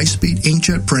 4-color high-speed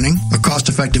inkjet printing, a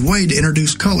cost-effective way to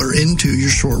introduce color into your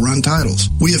short-run titles.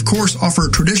 We, of course, offer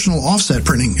traditional offset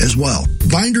printing as well.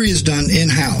 Bindery is done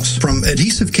in-house, from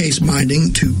adhesive case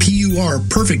binding to PUR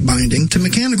perfect binding to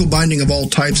mechanical binding of all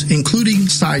types, including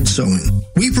side sewing.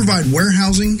 We provide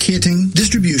warehousing, kitting,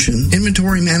 distribution,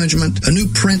 inventory management, a new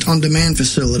print-on-demand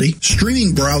facility,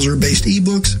 streaming browser-based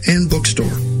ebooks, and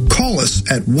bookstore. Call us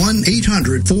at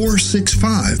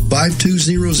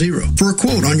 1-800-465-5200 for a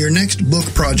quote on your next book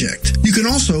project. You can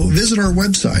also visit our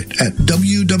website at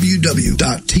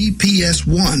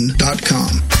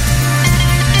www.tps1.com.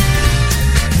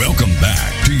 Welcome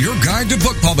back to your guide to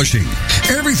book publishing.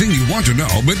 Everything you want to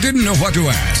know but didn't know what to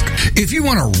ask. If you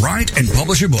want to write and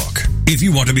publish a book, if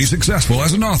you want to be successful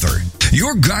as an author,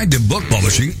 your guide to book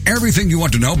publishing, everything you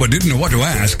want to know but didn't know what to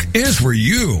ask, is for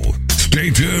you.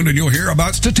 Stay tuned and you'll hear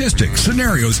about statistics,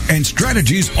 scenarios, and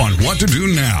strategies on what to do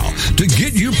now to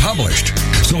get you published.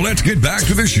 So let's get back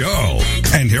to the show.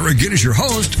 And here again is your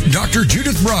host, Dr.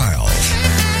 Judith Briles.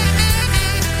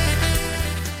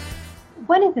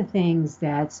 One of the things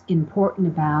that's important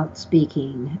about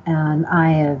speaking, and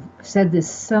I have said this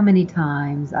so many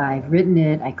times, I've written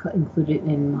it, I include it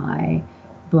in my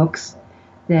books,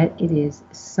 that it is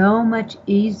so much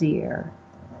easier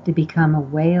to become a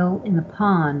whale in the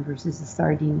pond versus a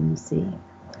sardine in the sea.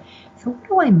 So what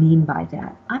do I mean by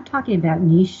that? I'm talking about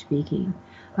niche speaking.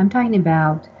 I'm talking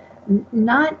about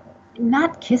not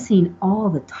kissing all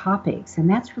the topics, and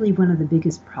that's really one of the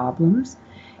biggest problems,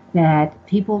 that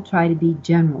people try to be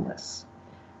generalists,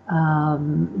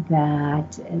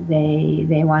 that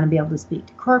they want to be able to speak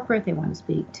to corporate, they want to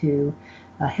speak to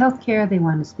healthcare, they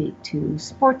want to speak to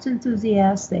sports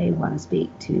enthusiasts, they want to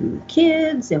speak to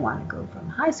kids, they want to go from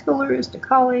high schoolers to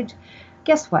college.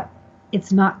 Guess what?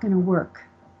 It's not going to work.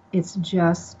 It's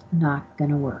just not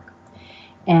going to work.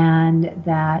 And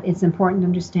that it's important to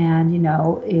understand,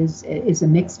 is a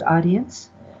mixed audience,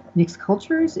 mixed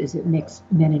cultures? Is it mixed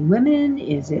men and women?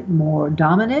 Is it more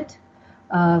dominant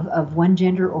of one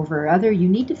gender over other? You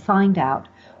need to find out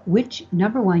which,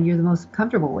 number one, you're the most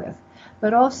comfortable with,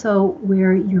 but also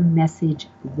where your message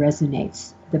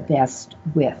resonates the best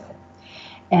with.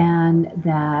 And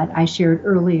that I shared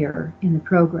earlier in the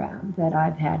program that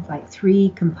I've had like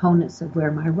 3 components of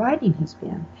where my writing has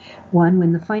been. One,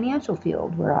 in the financial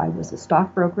field, where I was a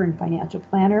stockbroker and financial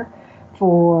planner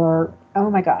for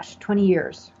 20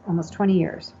 years, almost 20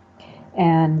 years.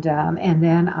 And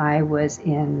then I was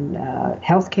in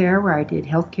healthcare, where I did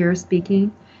healthcare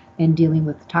speaking and dealing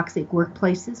with toxic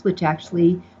workplaces, which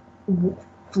actually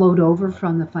flowed over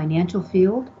from the financial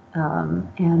field.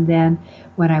 And then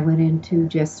when I went into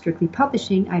just strictly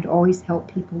publishing, I'd always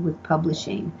help people with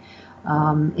publishing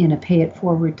in a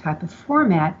pay-it-forward type of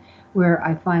format, where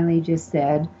I finally just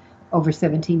said, over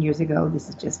 17 years ago, this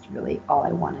is just really all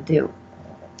I want to do.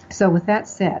 So with that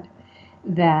said,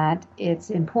 that it's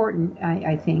important,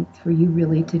 I think, for you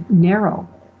really to narrow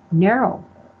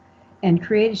and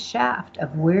create a shaft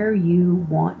of where you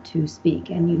want to speak.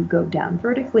 And you go down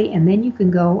vertically, and then you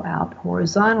can go out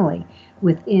horizontally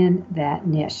within that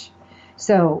niche.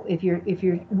 So if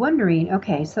you're wondering,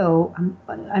 okay, so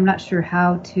I'm not sure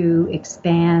how to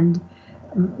expand,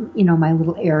 my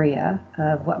little area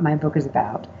of what my book is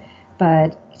about.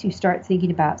 But you start thinking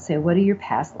about, say, what are your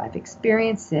past life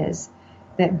experiences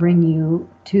that bring you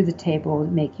to the table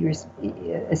and make you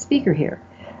a speaker here?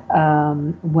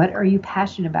 What are you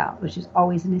passionate about, which is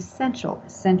always an essential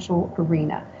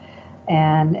arena.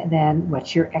 And then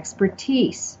what's your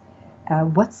expertise?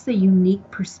 What's the unique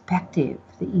perspective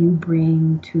that you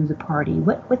bring to the party?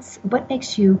 What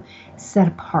makes you set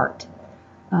apart?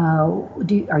 Are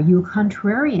you a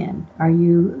contrarian? Are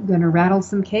you going to rattle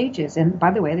some cages? And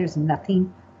by the way, there's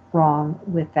nothing wrong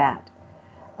with that.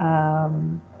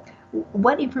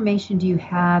 What information do you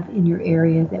have in your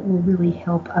area that will really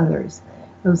help others?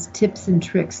 Those tips and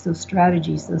tricks, those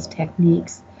strategies, those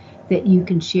techniques that you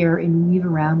can share and weave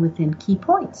around within key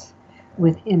points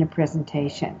within a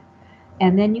presentation.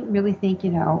 And then you really think,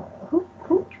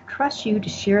 who trusts you to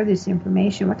share this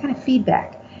information? What kind of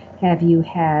feedback have you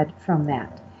had from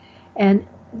that? And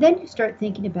then you start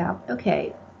thinking about,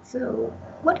 okay, so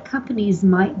what companies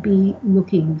might be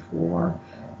looking for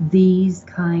these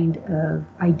kind of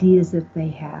ideas that they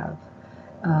have?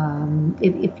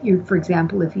 If you're, for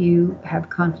example, if you have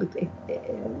conflict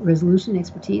resolution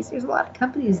expertise, there's a lot of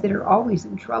companies that are always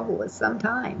in trouble at some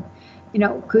time.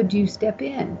 Could you step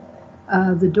in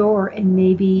the door and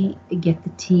maybe get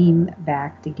the team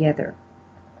back together?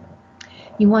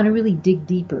 You want to really dig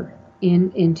deeper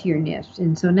into your niche.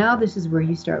 And so now this is where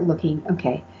you start looking,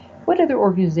 okay, what other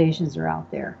organizations are out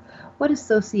there? What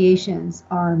associations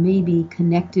are maybe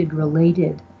connected,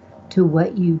 related to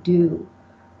what you do,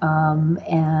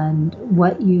 and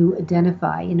what you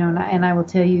identify? And I will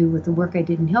tell you, with the work I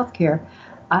did in healthcare,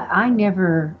 I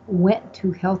never went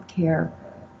to healthcare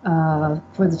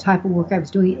for the type of work I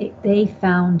was doing. They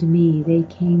found me. They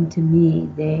came to me.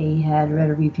 They had read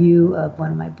a review of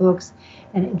one of my books,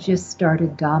 and it just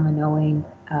started dominoing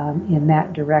in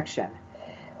that direction.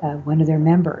 One of their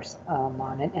members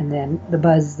on it, and then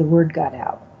the word got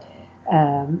out.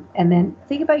 And then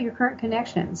think about your current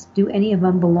connections. Do any of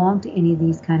them belong to any of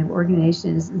these kind of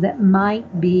organizations that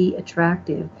might be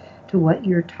attractive to what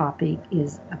your topic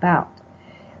is about?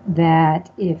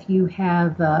 That if you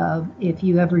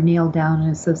ever nail down an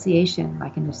association,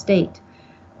 like an estate,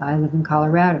 I live in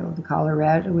Colorado, the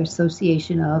Colorado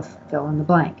Association of fill in the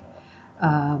blank.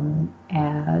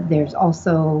 There's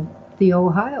also the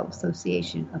Ohio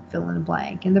Association of fill in the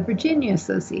blank and the Virginia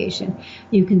Association.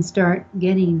 You can start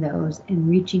getting those and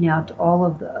reaching out to all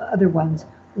of the other ones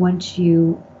once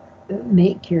you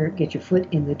get your foot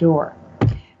in the door.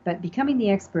 But becoming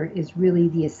the expert is really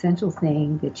the essential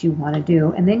thing that you want to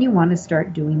do. And then you want to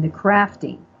start doing the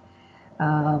crafting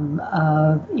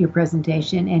of your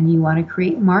presentation, and you want to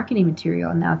create marketing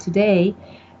material. Now today,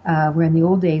 where in the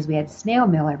old days we had to snail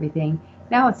mail everything,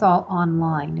 now it's all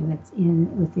online and it's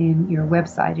within your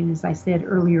website. And as I said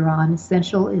earlier on,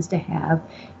 essential is to have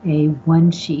a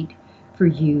one sheet for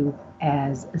you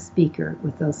as a speaker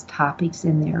with those topics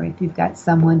in there. If you've got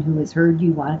someone who has heard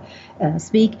you want to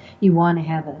speak, you want to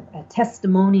have a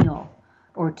testimonial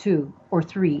or two or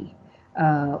three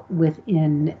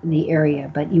within the area.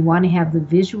 But you want to have the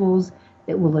visuals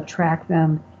that will attract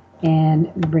them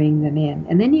and bring them in.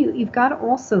 And then you've got to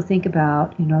also think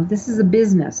about, this is a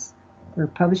business. Where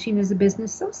publishing is a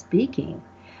business, so speaking.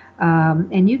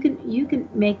 And you can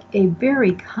make a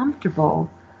very comfortable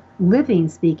living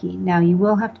speaking. Now, you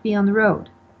will have to be on the road.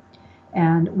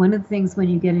 And one of the things when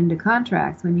you get into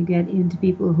contracts, when you get into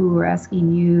people who are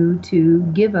asking you to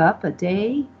give up a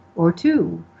day or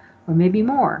two, or maybe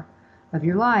more of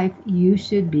your life, you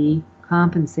should be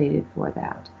compensated for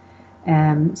that.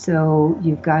 And so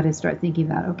you've got to start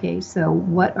thinking about, okay, so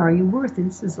what are you worth? And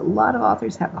this is, a lot of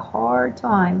authors have a hard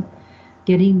time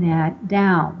getting that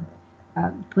down,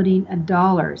 putting a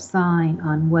dollar sign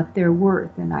on what they're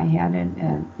worth. And I had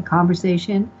a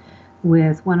conversation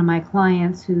with one of my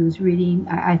clients who's reading.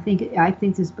 I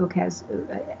think this book has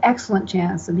an excellent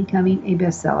chance of becoming a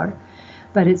bestseller,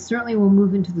 but it certainly will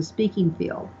move into the speaking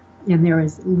field. And there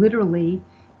is literally,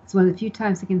 it's one of the few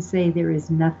times I can say there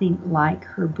is nothing like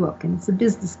her book, and it's a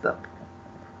business book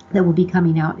that will be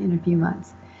coming out in a few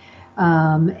months.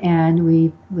 And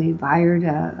we've hired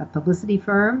a publicity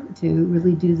firm to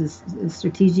really do this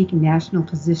strategic and national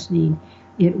positioning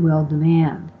it will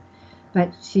demand.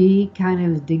 But she kind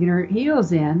of was digging her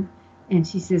heels in, and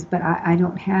she says, but I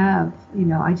don't have,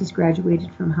 I just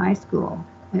graduated from high school.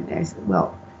 And I said,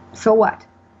 well, so what?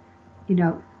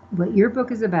 What your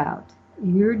book is about,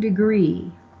 your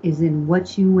degree is in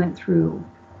what you went through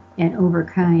and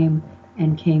overcame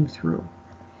and came through.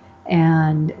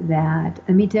 And that,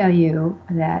 let me tell you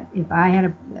that if I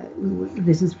had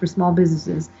this is for small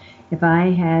businesses, if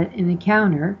I had an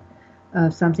encounter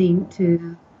of something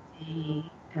to the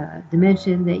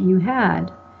dimension that you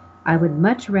had, I would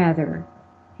much rather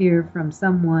hear from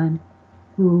someone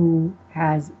who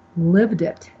has lived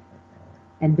it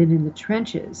and been in the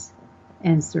trenches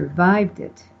and survived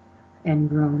it and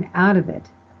grown out of it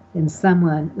than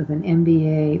someone with an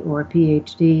MBA or a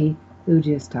PhD who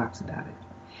just talks about it.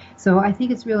 So I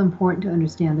think it's real important to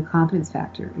understand the competence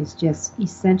factor is just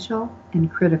essential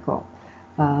and critical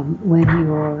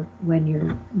when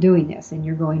you're doing this and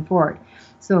you're going forward.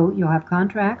 So you'll have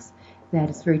contracts that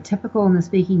it's very typical in the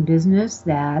speaking business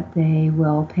that they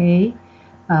will pay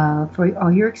for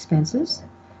all your expenses,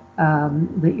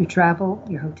 but your travel,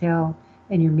 your hotel,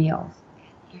 and your meals.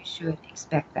 You should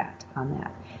expect that on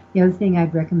that. The other thing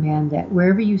I'd recommend that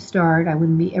wherever you start, I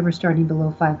wouldn't be ever starting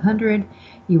below 500.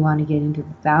 You want to get into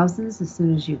the thousands as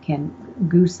soon as you can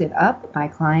goose it up. My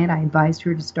client, I advised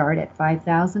her to start at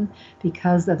 5,000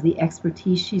 because of the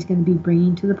expertise she's going to be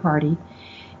bringing to the party,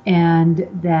 and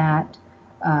that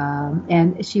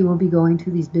and she will be going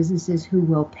to these businesses who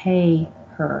will pay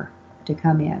her to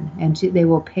come in, and they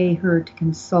will pay her to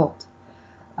consult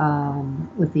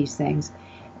with these things.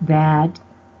 That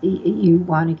you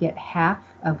want to get half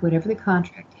of whatever the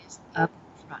contract is up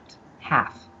front.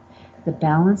 Half. The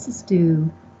balance is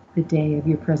due the day of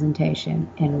your presentation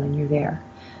and when you're there.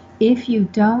 If you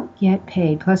don't get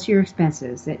paid, plus your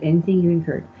expenses, anything you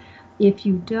incurred, if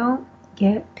you don't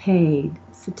get paid,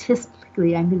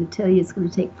 statistically, I'm going to tell you it's going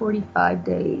to take 45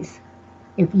 days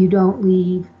if you don't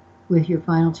leave with your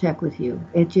final check with you.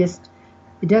 It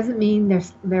doesn't mean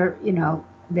they're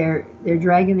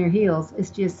dragging their heels.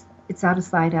 It's just, it's out of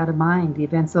sight, out of mind. The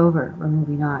event's over. We're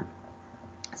moving on.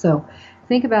 So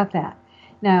think about that.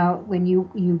 Now, when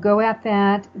you go at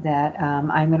that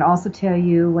I'm going to also tell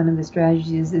you one of the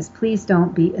strategies is please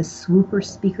don't be a swooper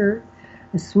speaker.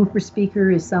 A swooper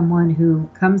speaker is someone who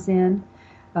comes in,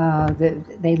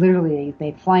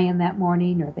 they fly in that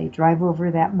morning or they drive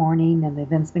over that morning and the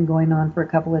event's been going on for a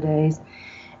couple of days,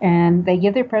 and they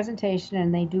give their presentation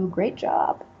and they do a great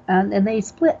job, and they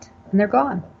split. And they're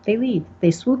gone. They leave.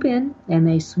 They swoop in and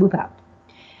they swoop out.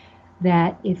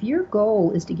 That if your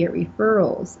goal is to get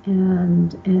referrals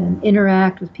and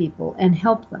interact with people and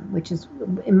help them, which is,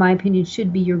 in my opinion,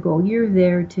 should be your goal, you're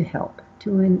there to help,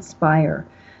 to inspire,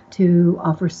 to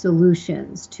offer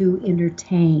solutions, to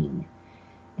entertain.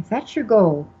 If that's your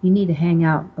goal, you need to hang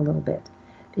out a little bit,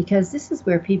 because this is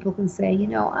where people can say,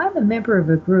 I'm a member of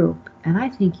a group and I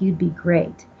think you'd be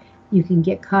great. You can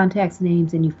get contacts,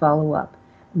 names, and you follow up.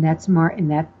 And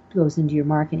that goes into your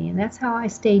marketing. And that's how I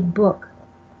stayed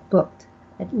booked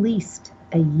at least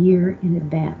a year in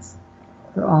advance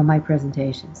for all my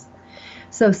presentations.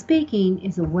 So speaking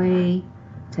is a way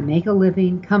to make a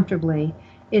living comfortably.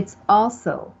 It's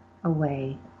also a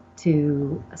way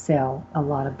to sell a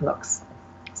lot of books.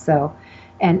 So,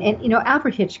 and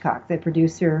Alfred Hitchcock, the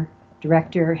producer,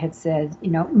 director, had said,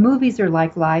 movies are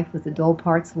like life with the dull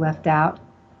parts left out.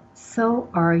 So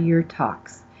are your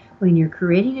talks. When you're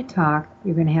creating a talk,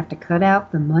 you're going to have to cut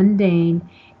out the mundane,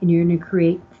 and you're going to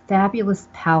create fabulous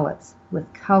palettes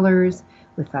with colors,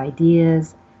 with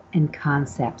ideas, and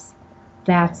concepts.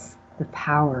 That's the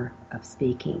power of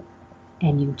speaking,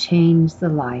 and you change the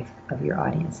life of your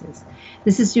audiences.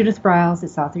 This is Judith Briles.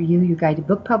 It's Author U, your guide to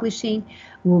book publishing.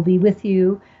 We'll be with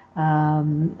you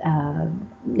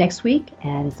next week,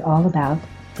 and it's all about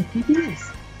the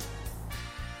reviews.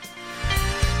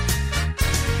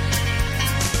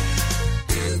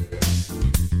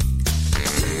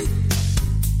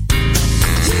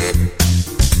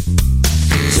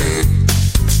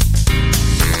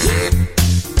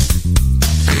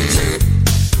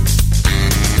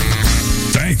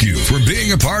 For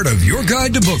being a part of your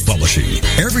guide to book publishing.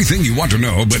 Everything you want to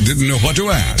know but didn't know what to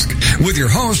ask. With your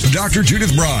host, Dr.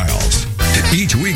 Judith Briles. Each week,